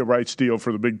next media rights deal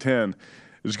for the Big Ten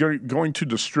is going to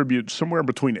distribute somewhere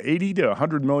between $80 to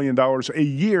 $100 million a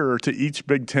year to each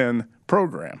Big Ten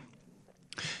program.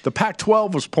 The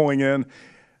Pac-12 was pulling in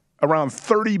around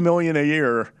 $30 million a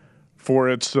year for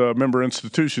its member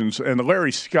institutions, and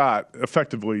Larry Scott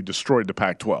effectively destroyed the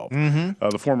Pac-12.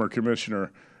 The former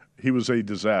commissioner. He was a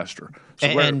disaster. So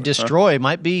and destroy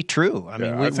might be true. I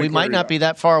mean, we might not be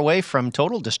that far away from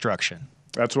total destruction.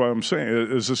 That's what I'm saying.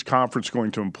 Is this conference going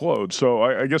to implode? So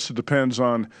I guess it depends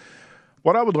on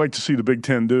what I would like to see the Big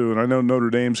Ten do. And I know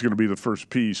Notre Dame's going to be the first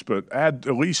piece, but add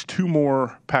at least 2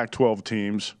 more Pac-12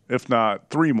 teams, if not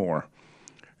 3 more.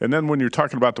 And then when you're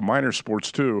talking about the minor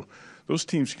sports too, those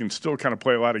teams can still kind of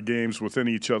play a lot of games within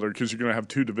each other because you're going to have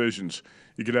 2 divisions.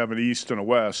 You could have an East and a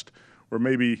West where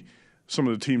maybe some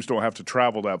of the teams don't have to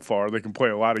travel that far. They can play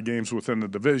a lot of games within the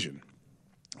division.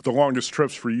 The longest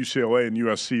trips for UCLA and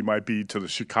USC might be to the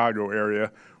Chicago area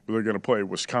where they're going to play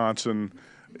Wisconsin,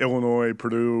 Illinois,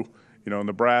 Purdue,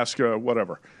 Nebraska,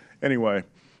 whatever. Anyway,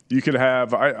 you could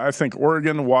have, I think,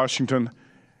 Oregon, Washington,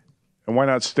 and why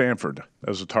not Stanford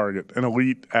as a target? An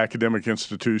elite academic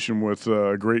institution with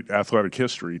a great athletic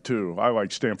history, too. I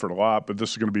like Stanford a lot, but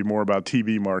this is going to be more about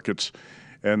TV markets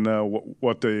and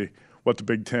what the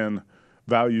Big Ten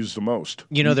values the most.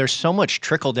 There's so much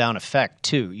trickle-down effect,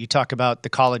 too. You talk about the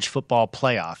college football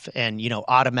playoff and,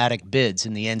 automatic bids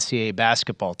in the NCAA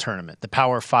basketball tournament, the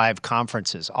Power 5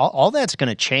 conferences. All that's going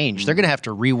to change. They're going to have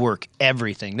to rework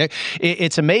everything.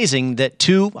 It's amazing that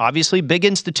 2, obviously, big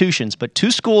institutions, but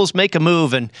 2 schools make a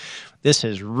move, and this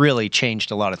has really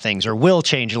changed a lot of things or will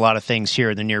change a lot of things here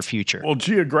in the near future. Well,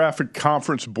 geographic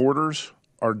conference borders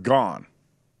are gone.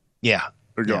 Yeah.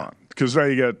 They're gone. Because now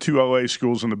you got 2 LA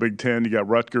schools in the Big Ten. You got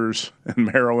Rutgers and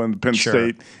Maryland, Penn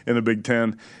State in the Big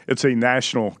Ten. It's a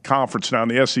national conference now.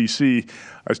 And the SEC,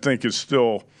 I think, is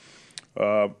still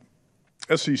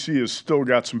SEC has still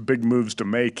got some big moves to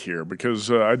make here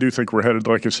because I do think we're headed,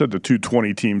 like I said, to 2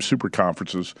 20-team super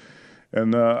conferences.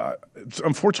 And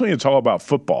unfortunately, it's all about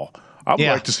football. I would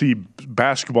like to see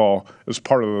basketball as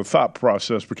part of the thought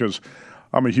process because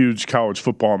I'm a huge college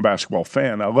football and basketball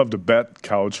fan. I love to bet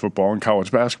college football and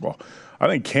college basketball. I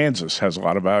think Kansas has a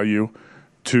lot of value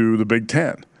to the Big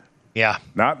Ten. Yeah.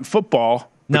 Not in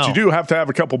football, but you do have to have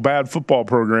a couple bad football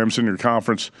programs in your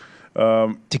conference.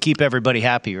 To keep everybody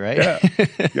happy, right? Yeah. You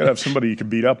got to have somebody you can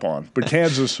beat up on. But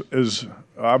Kansas is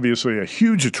obviously a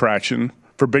huge attraction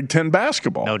for Big Ten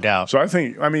basketball. No doubt. So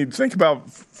think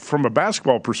about from a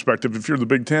basketball perspective, if you're the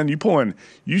Big Ten, you pull in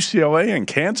UCLA and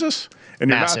Kansas, and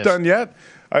you're not done yet.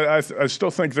 I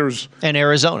still think there's – and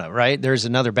Arizona, right? There's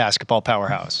another basketball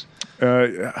powerhouse.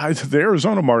 The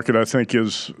Arizona market, I think,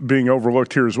 is being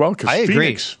overlooked here as well because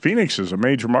Phoenix is a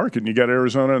major market, and you got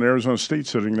Arizona and Arizona State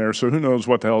sitting there, so who knows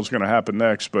what the hell is going to happen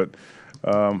next. But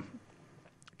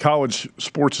college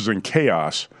sports is in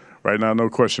chaos right now, no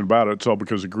question about it. It's all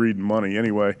because of greed and money.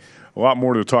 Anyway, a lot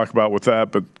more to talk about with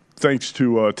that, but thanks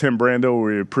to Tim Brando.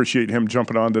 We appreciate him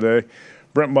jumping on today.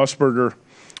 Brent Musburger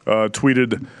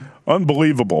tweeted,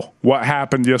 unbelievable what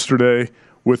happened yesterday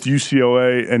with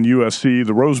UCLA and USC.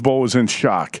 The Rose Bowl was in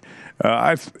shock.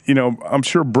 I'm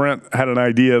sure Brent had an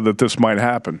idea that this might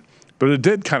happen. But it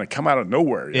did kind of come out of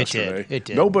nowhere yesterday. It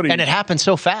did. And it happened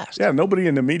so fast. Yeah, nobody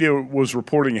in the media was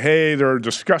reporting, hey, there are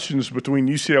discussions between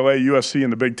UCLA, USC,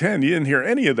 and the Big Ten. You didn't hear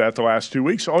any of that the last 2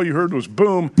 weeks. All you heard was,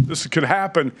 boom, this could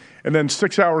happen. And then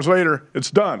 6 hours later,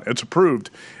 it's done. It's approved.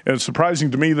 And it's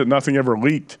surprising to me that nothing ever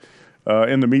leaked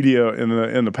in the media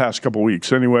in the past couple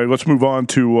weeks. Anyway, let's move on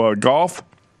to golf.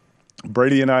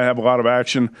 Brady and I have a lot of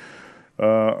action.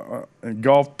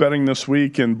 Golf betting this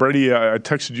week, and Brady, I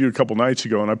texted you a couple nights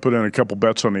ago, and I put in a couple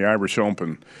bets on the Irish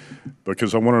Open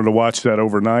because I wanted to watch that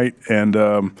overnight, and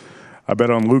I bet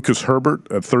on Lucas Herbert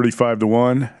at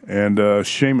 35-1 and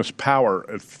Seamus Power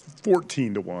at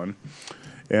 14-1,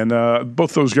 and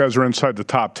both those guys are inside the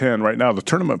top 10 right now. The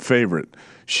tournament favorite,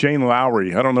 Shane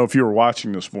Lowry. I don't know if you were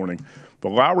watching this morning, but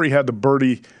Lowry had to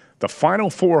birdie the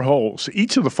final 4 holes,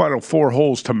 each of the final 4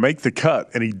 holes to make the cut,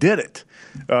 and he did it.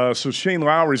 So Shane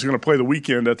Lowry is going to play the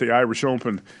weekend at the Irish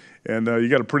Open, and you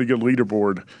got a pretty good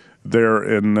leaderboard there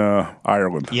in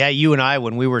Ireland. Yeah, you and I,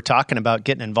 when we were talking about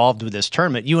getting involved with this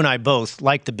tournament, you and I both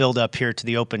like the build up here to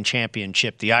the Open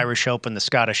Championship, the Irish Open, the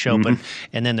Scottish Open,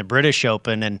 and then the British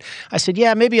Open. And I said,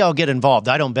 yeah, maybe I'll get involved.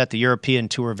 I don't bet the European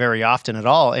Tour very often at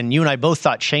all. And you and I both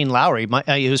thought Shane Lowry,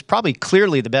 he was probably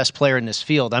clearly the best player in this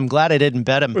field. I'm glad I didn't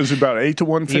bet him. Was he about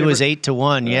 8-1 favorite? He was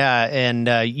 8-1, yeah.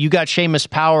 And you got Seamus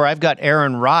Power. I've got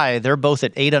Aaron Rai. They're both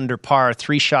at 8 under par,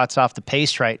 3 shots off the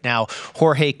pace right now.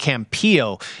 Jorge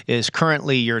Campillo is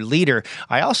currently your leader.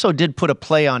 I also did put a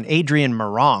play on Adrian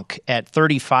Meronk at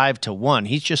 35-1.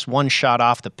 He's just 1 shot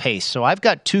off the pace. So I've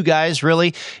got 2 guys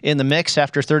really in the mix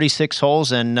after 36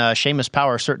 holes, and Seamus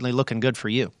Power certainly looking good for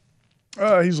you.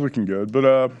 He's looking good,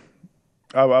 but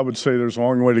I would say there's a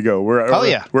long way to go. We're at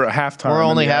halftime. We're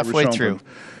only halfway through.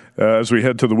 As we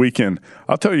head to the weekend.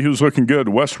 I'll tell you who's looking good,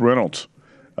 Wes Reynolds.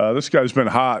 This guy's been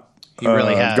hot. He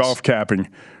really has. Golf capping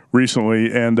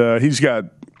recently, and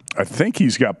I think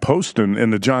he's got Poston in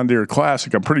the John Deere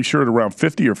Classic. I'm pretty sure at around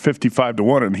 50 or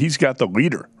 55-1, and he's got the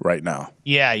leader right now.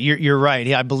 Yeah, you're right.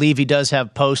 I believe he does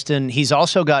have Poston. He's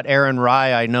also got Aaron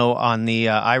Rai, I know, on the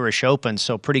Irish Open,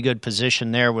 so pretty good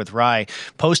position there with Rai.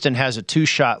 Poston has a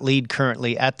 2-shot lead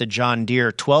currently at the John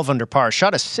Deere, 12 under par.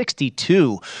 Shot a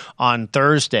 62 on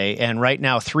Thursday, and right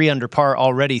now 3 under par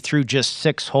already through just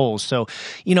 6 holes. So,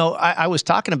 I was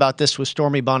talking about this with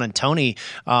Stormy Bonantoni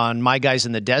on My Guys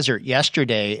in the Desert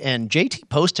yesterday, and JT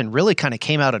Poston really kind of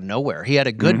came out of nowhere. He had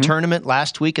a good tournament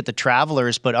last week at the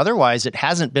Travelers, but otherwise it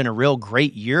hasn't been a real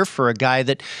great year for a guy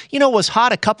that, was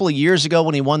hot a couple of years ago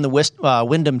when he won the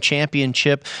Wyndham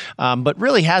Championship, but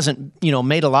really hasn't,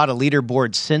 made a lot of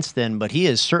leaderboards since then. But he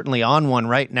is certainly on one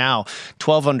right now.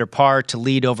 12 under par to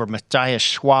lead over Matthias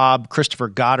Schwab, Christopher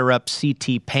Gotterup,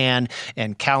 C.T. Pan,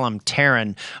 and Callum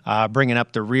Tarrant, bringing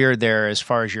up the rear there as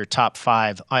far as your top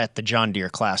 5 at the John Deere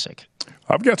Classic.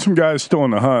 I've got some guys still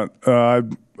in the hunt. I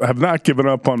have not given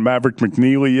up on Maverick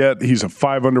McNeely yet. He's a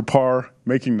 5 under par,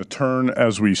 making the turn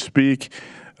as we speak.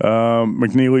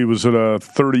 McNeely was at a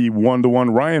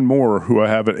 31-1. Ryan Moore, who I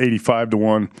have at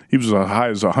 85-1, he was as high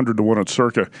as 100-1 at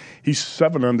Circa. He's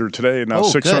 7 under today, now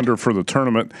 6 under for the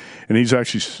tournament, and he's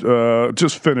actually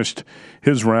just finished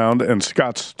his round. And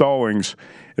Scott Stallings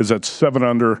is at 7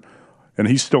 under. And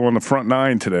he's still in the front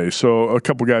 9 today. So a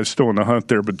couple guys still in the hunt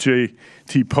there. But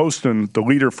J.T. Poston, the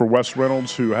leader for Wes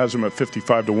Reynolds, who has him at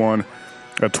 55-1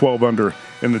 at 12 under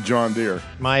in the John Deere.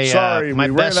 We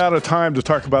ran out of time to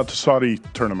talk about the Saudi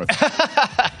tournament.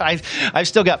 I've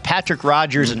still got Patrick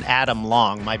Rogers and Adam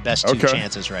Long, my best 2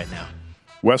 chances right now.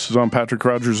 Wes is on Patrick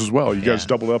Rogers as well. You guys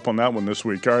doubled up on that one this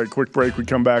week. All right, quick break. We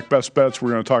come back. Best bets.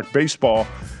 We're going to talk baseball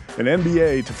and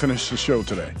NBA to finish the show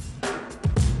today.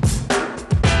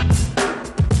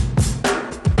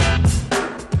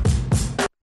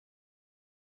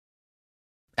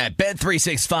 At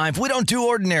Bet365, we don't do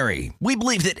ordinary. We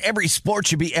believe that every sport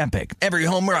should be epic. Every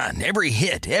home run, every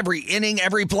hit, every inning,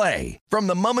 every play. From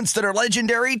the moments that are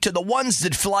legendary to the ones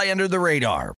that fly under the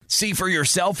radar. See for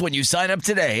yourself when you sign up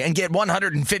today and get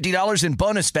 $150 in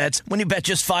bonus bets when you bet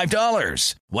just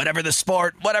 $5. Whatever the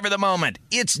sport, whatever the moment,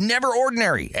 it's never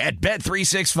ordinary at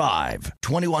Bet365.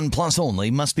 21 plus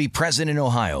only. Must be present in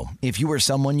Ohio. If you or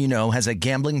someone you know has a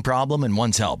gambling problem and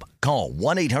wants help, call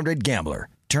 1-800-GAMBLER.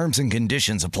 Terms and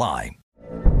conditions apply.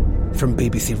 From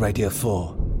BBC Radio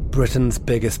 4, Britain's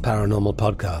biggest paranormal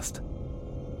podcast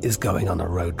is going on a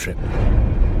road trip.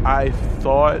 I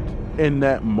thought in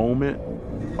that moment,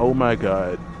 oh my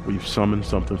God, we've summoned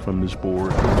something from this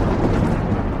board.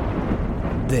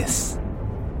 This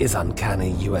is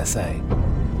Uncanny USA.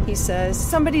 He says,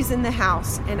 somebody's in the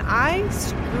house, and I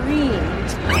screamed.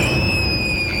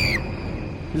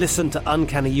 Listen to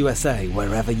Uncanny USA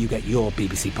wherever you get your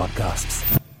BBC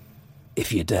podcasts,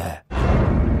 if you dare.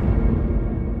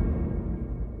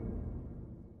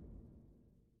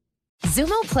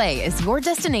 Xumo Play is your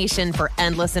destination for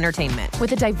endless entertainment.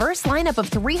 With a diverse lineup of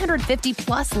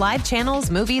 350-plus live channels,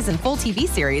 movies, and full TV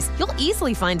series, you'll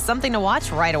easily find something to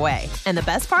watch right away. And the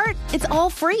best part? It's all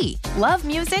free. Love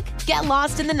music? Get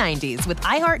lost in the 90s with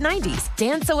iHeart 90s,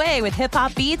 dance away with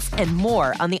hip-hop beats, and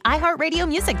more on the iHeartRadio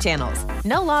music channels.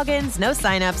 No logins, no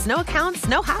signups, no accounts,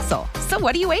 no hassle. So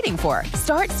what are you waiting for?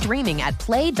 Start streaming at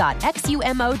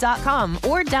play.xumo.com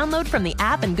or download from the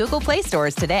app and Google Play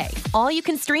stores today. All you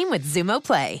can stream with Xumo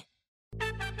Play.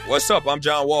 What's up? I'm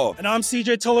John Wall. And I'm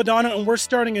CJ Toledano, and we're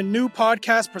starting a new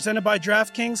podcast presented by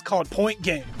DraftKings called Point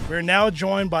Game. We're now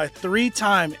joined by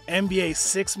three-time NBA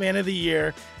Sixth Man of the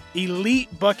Year,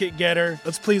 elite bucket getter.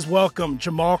 Let's please welcome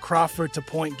Jamal Crawford to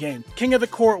Point Game. King of the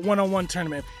Court one-on-one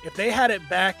tournament. If they had it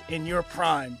back in your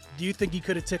prime, do you think you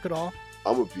could have took it all?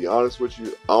 I'm going to be honest with you.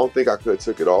 I don't think I could have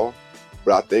took it all,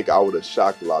 but I think I would have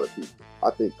shocked a lot of people.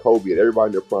 I think Kobe and everybody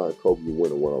in their prime, Kobe would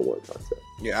win a one-on-one contest.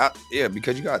 Yeah,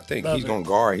 because you got to think. He's going to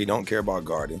guard. He don't care about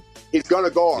guarding. He's going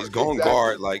to guard. He's going to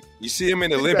guard. Like, you see him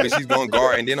in the Olympics, he's going to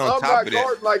guard. And then on top of that. I'm not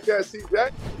guarding like that,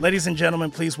 CJ. Ladies and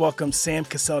gentlemen, please welcome Sam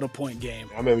Cassell to Point Game.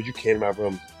 I remember you came out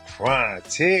from crying,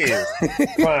 tears.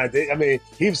 I mean,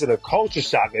 he was in a culture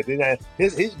shock. And then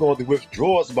he's going through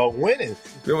withdrawals about winning.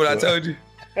 Remember what I told you?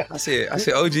 I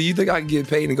said, OG, you think I can get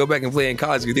paid and go back and play in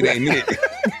college because it ain't it?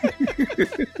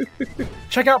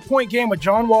 Check out Point Game with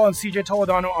John Wall and CJ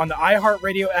Toledano on the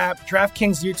iHeartRadio app,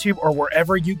 DraftKings YouTube, or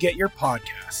wherever you get your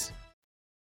podcasts.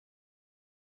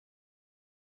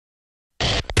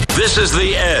 This is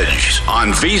The Edge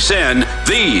on VSiN,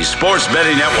 the Sports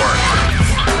Betting Network.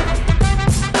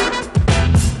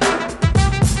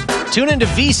 Tune into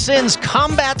VSiN's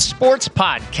Combat Sports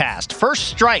Podcast. First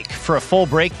Strike for a full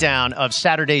breakdown of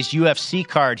Saturday's UFC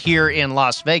card here in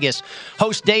Las Vegas.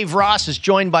 Host Dave Ross is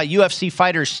joined by UFC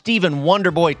fighters Stephen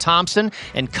Wonderboy Thompson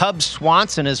and Cub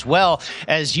Swanson, as well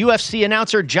as UFC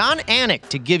announcer John Anik,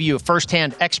 to give you a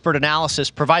firsthand expert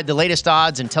analysis, provide the latest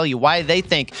odds, and tell you why they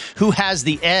think who has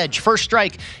the edge. First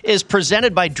Strike is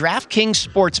presented by DraftKings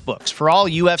Sportsbooks. For all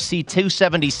UFC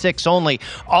 276 only,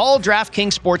 all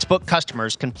DraftKings Sportsbook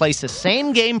customers can place a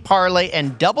same-game parlay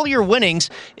and double your winnings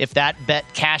if that bet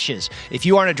cashes. If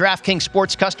you aren't a DraftKings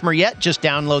Sports customer yet, just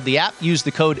download the app, use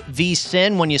the code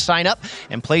VSiN when you sign up,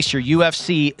 and place your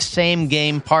UFC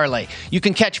same-game parlay. You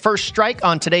can catch First Strike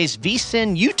on today's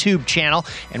VSiN YouTube channel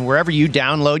and wherever you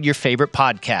download your favorite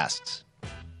podcasts.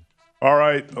 All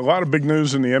right, a lot of big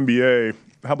news in the NBA.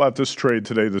 How about this trade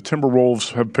today? The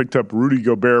Timberwolves have picked up Rudy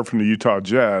Gobert from the Utah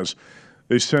Jazz.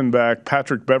 They send back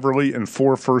Patrick Beverley and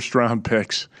 4 first-round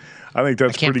picks. I think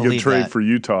that's a pretty good trade for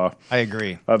Utah. I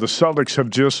agree. The Celtics have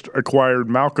just acquired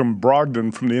Malcolm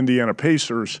Brogdon from the Indiana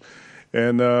Pacers,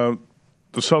 and the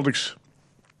Celtics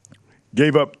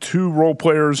gave up 2 role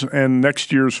players and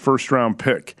next year's first-round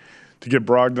pick to get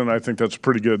Brogdon. I think that's a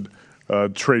pretty good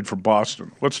trade for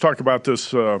Boston. Let's talk about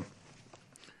this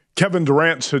Kevin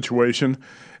Durant situation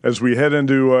as we head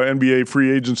into NBA free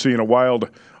agency in a wild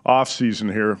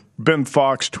offseason here. Ben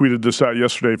Fox tweeted this out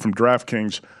yesterday from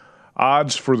DraftKings.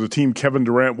 Odds for the team Kevin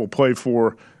Durant will play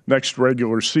for next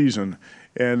regular season.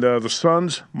 And the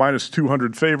Suns, minus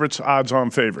 200 favorites, odds-on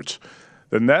favorites.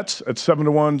 The Nets at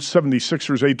 7-1,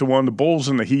 76ers 8-1, the Bulls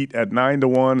and the Heat at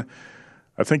 9-1.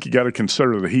 I think you got to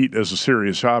consider the Heat as a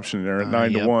serious option there at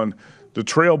 9-1. The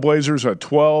Trailblazers at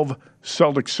 12,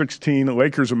 Celtics 16,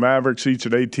 Lakers and Mavericks each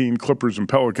at 18, Clippers and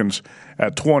Pelicans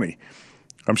at 20.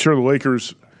 I'm sure the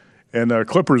Lakers and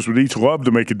Clippers would each love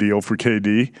to make a deal for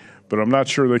KD, but I'm not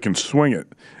sure they can swing it.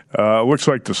 Looks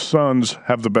like the Suns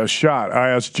have the best shot. I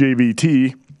asked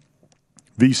JVT,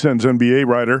 VSiN's NBA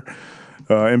writer,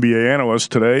 NBA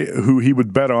analyst today, who he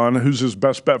would bet on, who's his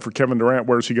best bet for Kevin Durant,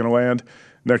 where's he going to land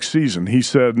next season. He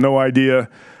said no idea,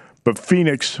 but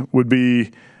Phoenix would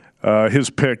be his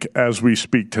pick as we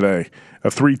speak today. A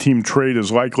 3-team trade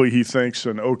is likely, he thinks,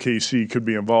 and OKC could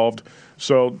be involved.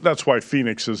 So that's why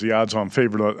Phoenix is the odds-on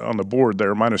favorite on the board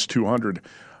there, minus 200.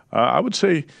 I would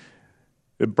say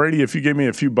Brady, if you gave me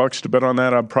a few bucks to bet on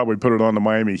that, I'd probably put it on the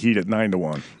Miami Heat at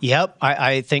 9-1. Yep,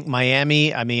 I think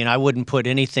Miami. I mean, I wouldn't put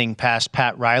anything past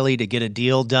Pat Riley to get a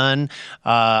deal done.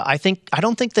 I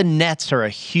don't think the Nets are a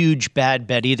huge bad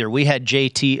bet either. We had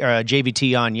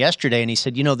JVT on yesterday, and he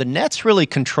said, the Nets really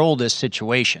control this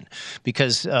situation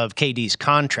because of KD's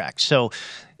contract. So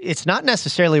it's not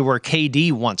necessarily where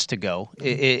KD wants to go.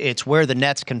 It's where the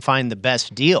Nets can find the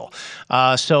best deal.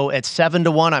 So at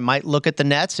 7-1, I might look at the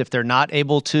Nets if they're not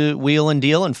able to wheel and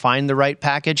deal and find the right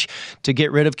package to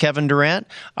get rid of Kevin Durant.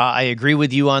 I agree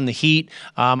with you on the Heat.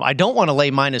 I don't want to lay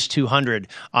minus 200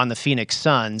 on the Phoenix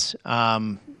Suns.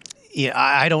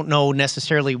 I don't know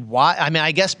necessarily why. I mean,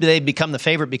 I guess they become the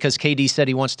favorite because KD said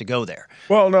he wants to go there.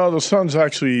 Well, no, the Suns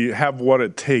actually have what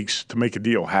it takes to make a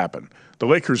deal happen. The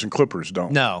Lakers and Clippers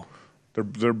don't. No.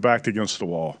 They're backed against the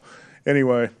wall.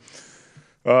 Anyway,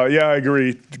 I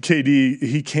agree. KD,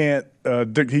 he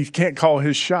can't call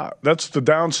his shot. That's the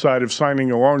downside of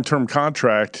signing a long-term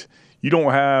contract. You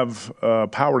don't have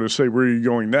power to say where you're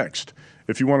going next.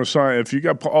 If you want to sign, if you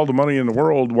got all the money in the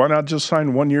world, why not just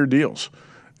sign one-year deals?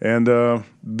 And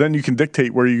then you can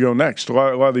dictate where you go next. A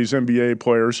lot of these NBA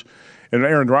players, and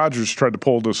Aaron Rodgers tried to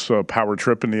pull this power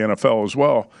trip in the NFL as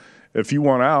well. If you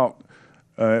want out,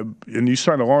 and you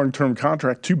sign a long-term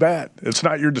contract, too bad. It's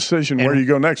not your decision where you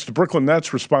go next. The Brooklyn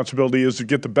Nets' responsibility is to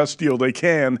get the best deal they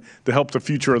can to help the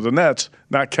future of the Nets,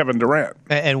 not Kevin Durant.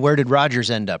 And where did Rodgers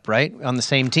end up, right? On the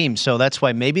same team. So that's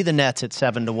why maybe the Nets at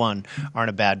 7-1 aren't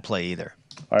a bad play either.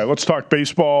 All right, let's talk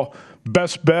baseball.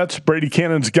 Best bets. Brady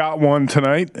Cannon's got one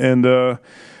tonight. And,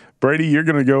 Brady, you're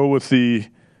going to go with the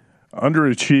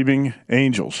underachieving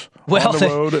Angels on the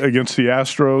road against the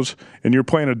Astros. And you're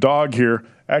playing a dog here.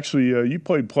 Actually, you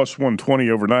played plus 120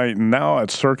 overnight, and now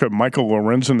at Circa, Michael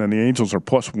Lorenzen and the Angels are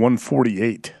plus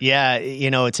 148. Yeah,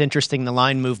 it's interesting, the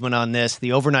line movement on this.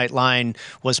 The overnight line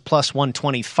was plus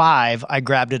 125. I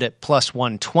grabbed it at plus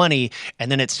 120, and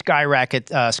then it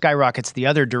skyrockets the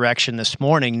other direction this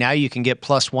morning. Now you can get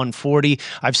plus 140.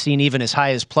 I've seen even as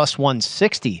high as plus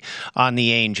 160 on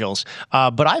the Angels.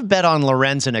 But I've bet on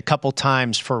Lorenzen a couple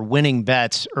times for winning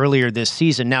bets earlier this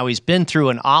season. Now he's been through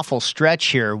an awful stretch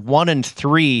here,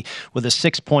 1-3 with a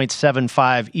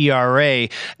 6.75 ERA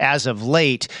as of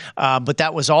late. But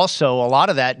that was also a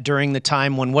lot of that during the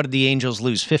time when, what did the Angels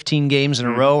lose? 15 games in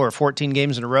a row or 14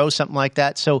 games in a row, something like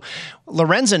that. So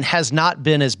Lorenzen has not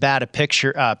been as bad a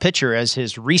pitcher as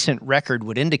his recent record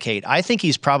would indicate. I think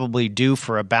he's probably due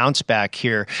for a bounce back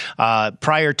here.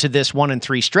 Prior to this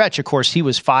 1-3 stretch, of course, he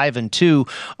was 5-2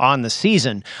 on the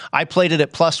season. I played it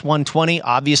at plus 120.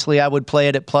 Obviously, I would play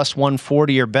it at plus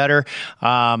 140 or better.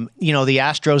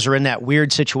 The Astros are in that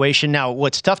weird situation. Now,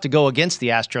 what's tough to go against the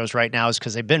Astros right now is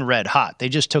because they've been red hot. They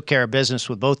just took care of business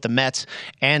with both the Mets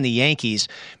and the Yankees.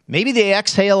 Maybe they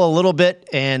exhale a little bit,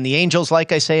 and the Angels,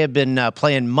 like I say, have been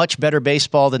playing much better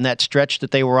baseball than that stretch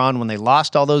that they were on when they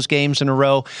lost all those games in a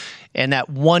row. And that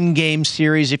one-game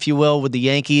series, if you will, with the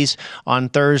Yankees on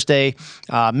Thursday,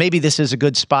 maybe this is a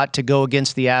good spot to go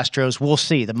against the Astros. We'll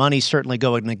see. The money's certainly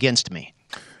going against me.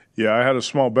 Yeah, I had a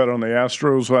small bet on the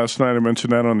Astros last night. I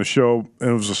mentioned that on the show, and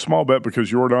it was a small bet because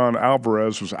Yordan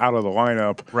Alvarez was out of the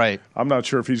lineup. Right. I'm not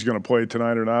sure if he's going to play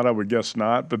tonight or not. I would guess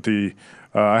not, but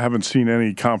I haven't seen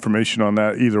any confirmation on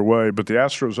that either way. But the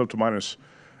Astros up to minus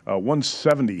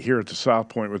 170 here at the South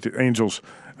Point with the Angels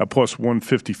at plus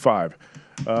 155.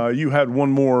 You had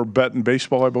one more bet in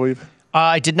baseball, I believe?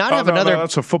 I did not have another. No,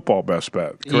 that's a football best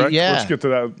bet, correct? Yeah. Let's get to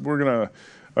that. We're going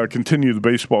to continue the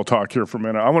baseball talk here for a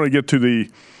minute. I want to get to the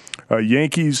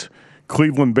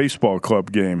Yankees-Cleveland Baseball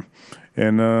Club game.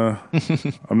 And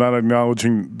I'm not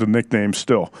acknowledging the nickname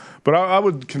still. But I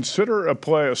would consider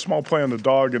a small play on the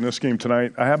dog in this game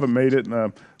tonight. I haven't made it, and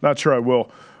I'm not sure I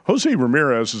will. Jose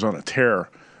Ramirez is on a tear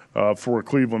for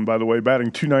Cleveland, by the way,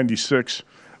 batting .296,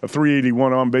 a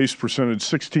 .381 on-base percentage,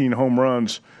 16 home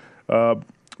runs.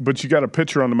 But you got a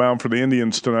pitcher on the mound for the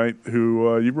Indians tonight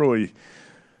who you really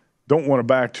don't want to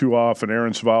back too often,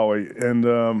 Aaron Savali.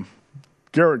 And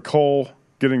Garrett Cole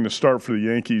getting the start for the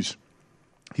Yankees.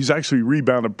 He's actually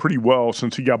rebounded pretty well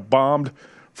since he got bombed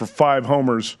for 5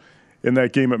 homers in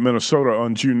that game at Minnesota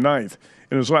on June 9th.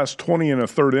 In his last 20 and a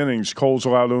third innings, Cole's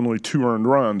allowed only 2 earned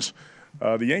runs.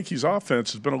 The Yankees'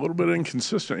 offense has been a little bit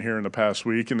inconsistent here in the past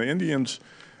week, and the Indians,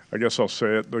 I guess I'll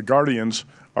say it, the Guardians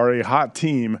are a hot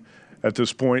team at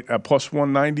this point at plus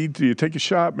 190. Do you take a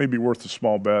shot? Maybe worth a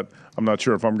small bet. I'm not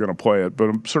sure if I'm going to play it, but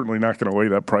I'm certainly not going to lay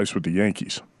that price with the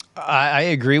Yankees. I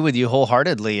agree with you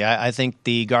wholeheartedly. I think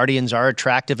the Guardians are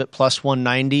attractive at plus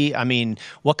 190. I mean,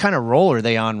 what kind of roll are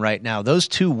they on right now? Those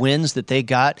 2 wins that they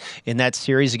got in that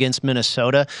series against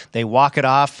Minnesota, they walk it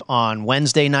off on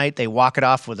Wednesday night. They walk it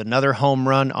off with another home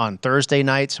run on Thursday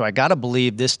night. So I got to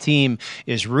believe this team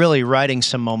is really riding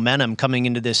some momentum coming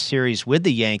into this series with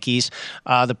the Yankees.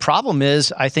 The problem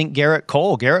is, I think Garrett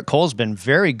Cole's been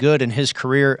very good in his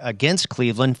career against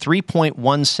Cleveland,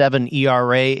 3.17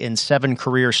 ERA in 7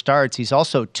 career starts. He's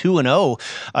also 2-0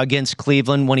 against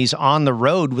Cleveland when he's on the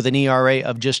road with an ERA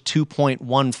of just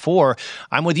 2.14.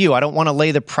 I'm with you. I don't want to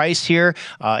lay the price here.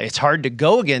 It's hard to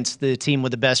go against the team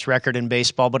with the best record in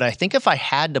baseball, but I think if I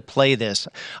had to play this,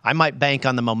 I might bank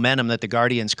on the momentum that the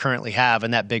Guardians currently have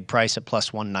and that big price at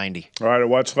plus 190. All right, I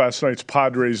watched last night's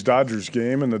Padres-Dodgers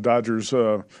game, and the Dodgers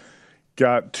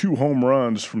got 2 home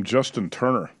runs from Justin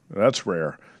Turner. That's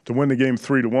rare. To win the game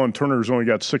 3-1, Turner's only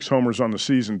got 6 homers on the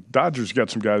season. Dodgers got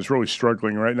some guys really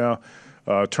struggling right now.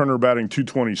 Turner batting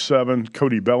 .227,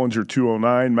 Cody Bellinger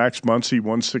 .209, Max Muncy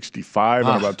 .165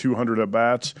 and about 200 at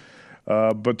bats.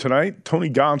 But tonight, Tony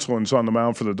Gonsolin's on the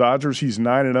mound for the Dodgers. He's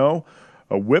 9-0,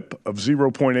 a WHIP of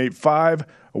 0.85,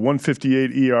 a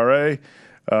 1.58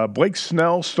 ERA. Blake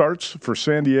Snell starts for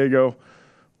San Diego.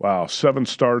 Wow, 7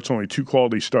 starts, only 2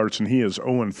 quality starts, and he is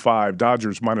 0-5.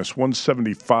 Dodgers minus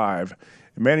 175.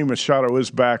 Manny Machado is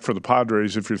back for the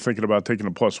Padres if you're thinking about taking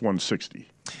a plus 160.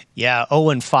 Yeah,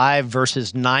 0-5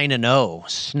 versus 9-0.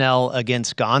 Snell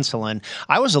against Gonsolin.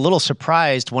 I was a little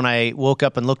surprised when I woke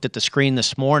up and looked at the screen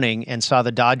this morning and saw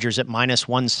the Dodgers at minus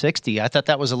 160. I thought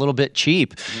that was a little bit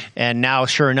cheap. And now,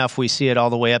 sure enough, we see it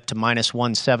all the way up to minus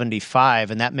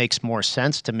 175, and that makes more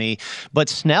sense to me. But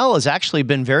Snell has actually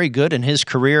been very good in his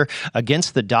career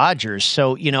against the Dodgers.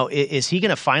 So, you know, is he going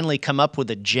to finally come up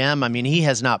with a gem? I mean, he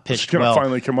has not pitched well. He's going to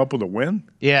finally come up with a win?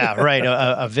 Yeah, right,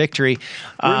 a victory.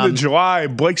 We're in July.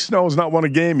 Blake Snell has not won a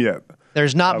game yet.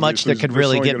 There's not much that could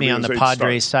really get me on the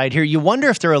Padres side here. You wonder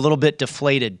if they're a little bit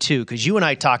deflated, too, because you and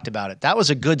I talked about it. That was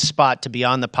a good spot to be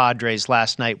on the Padres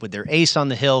last night with their ace on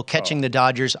the hill, catching the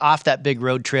Dodgers off that big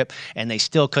road trip, and they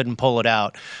still couldn't pull it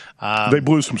out. They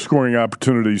blew some scoring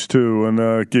opportunities, too,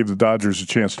 and gave the Dodgers a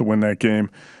chance to win that game.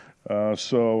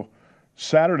 So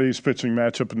Saturday's pitching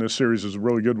matchup in this series is a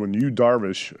really good one. Yu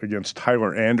Darvish against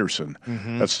Tyler Anderson.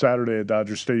 That's Saturday at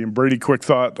Dodger Stadium. Brady, quick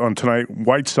thought on tonight.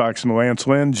 White Sox and Lance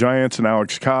Lynn, Giants and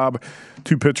Alex Cobb.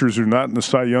 2 pitchers who are not in the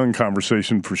Cy Young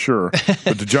conversation for sure.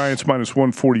 But the Giants minus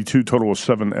 142, total of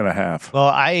 7.5. Well,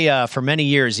 I for many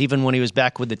years, even when he was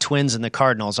back with the Twins and the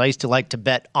Cardinals, I used to like to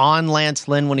bet on Lance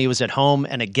Lynn when he was at home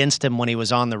and against him when he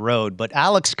was on the road. But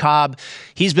Alex Cobb,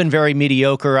 he's been very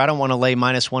mediocre. I don't want to lay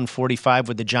minus 145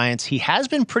 with the Giants. He has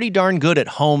been pretty darn good at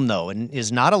home, though, and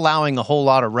is not allowing a whole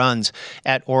lot of runs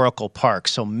at Oracle Park.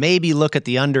 So maybe look at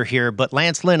the under here. But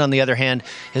Lance Lynn, on the other hand,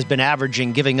 has been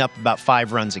averaging, giving up about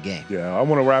 5 runs a game. Yeah, I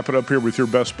want to wrap it up here with your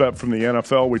best bet from the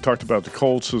NFL. We talked about the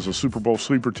Colts as a Super Bowl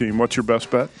sleeper team. What's your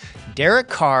best bet? Derek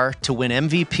Carr to win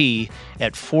MVP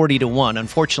at 40-1.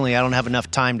 Unfortunately, I don't have enough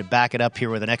time to back it up here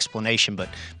with an explanation, but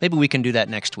maybe we can do that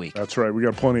next week. That's right. We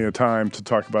got plenty of time to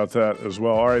talk about that as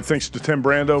well. All right, thanks to Tim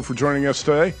Brando for joining us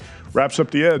today. Wraps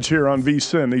up the Edge here on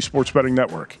VSiN, the Sports Betting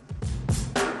Network.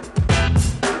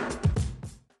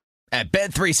 At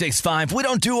Bet365, we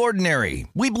don't do ordinary.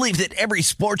 We believe that every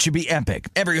sport should be epic.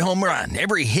 Every home run,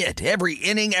 every hit, every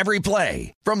inning, every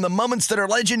play. From the moments that are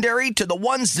legendary to the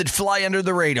ones that fly under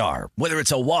the radar. Whether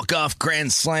it's a walk-off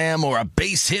grand slam or a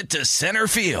base hit to center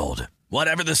field.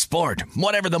 Whatever the sport,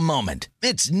 whatever the moment.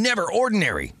 It's never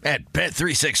ordinary at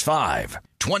Bet365.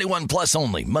 21 plus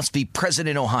only. Must be present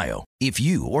in Ohio. If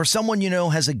you or someone you know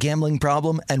has a gambling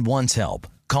problem and wants help,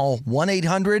 call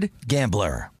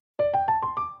 1-800-GAMBLER.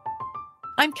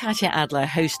 I'm Katya Adler,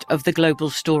 host of The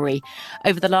Global Story.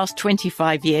 Over the last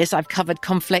 25 years, I've covered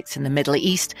conflicts in the Middle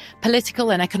East,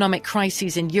 political and economic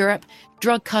crises in Europe,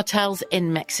 drug cartels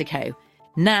in Mexico.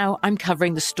 Now I'm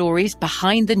covering the stories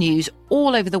behind the news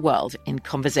all over the world in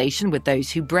conversation with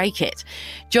those who break it.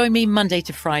 Join me Monday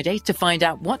to Friday to find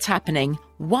out what's happening,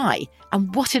 why,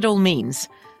 and what it all means.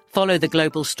 Follow The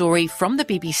Global Story from the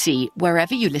BBC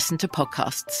wherever you listen to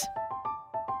podcasts.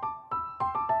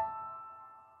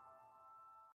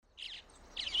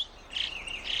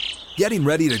 Getting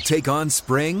ready to take on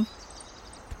spring?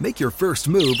 Make your first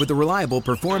move with the reliable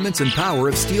performance and power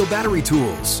of Steel battery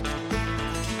tools.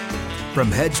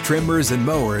 From hedge trimmers and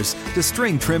mowers to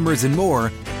string trimmers and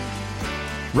more,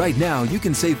 right now you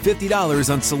can save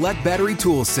 $50 on select battery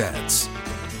tool sets.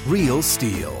 Real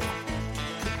Steel.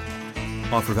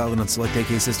 Offer valid on select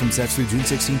AK system sets through June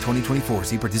 16, 2024.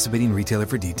 See participating retailer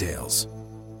for details.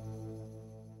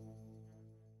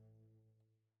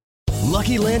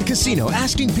 Lucky Land Casino,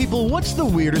 asking people, what's the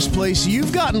weirdest place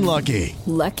you've gotten lucky?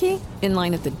 Lucky? In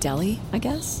line at the deli, I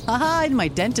guess? Aha, in my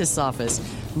dentist's office.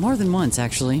 More than once,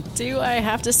 actually. Do I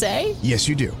have to say? Yes,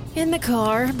 you do. In the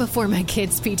car before my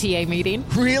kids' PTA meeting.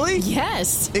 Really?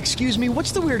 Yes. Excuse me,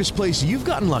 what's the weirdest place you've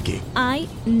gotten lucky? I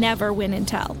never win and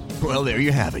tell. Well, there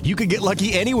you have it. You can get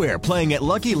lucky anywhere, playing at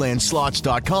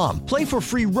LuckyLandSlots.com. Play for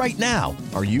free right now.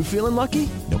 Are you feeling lucky?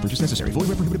 No purchase necessary. Void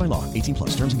where prohibited by law.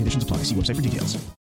 18+. Terms and conditions apply. See website for details.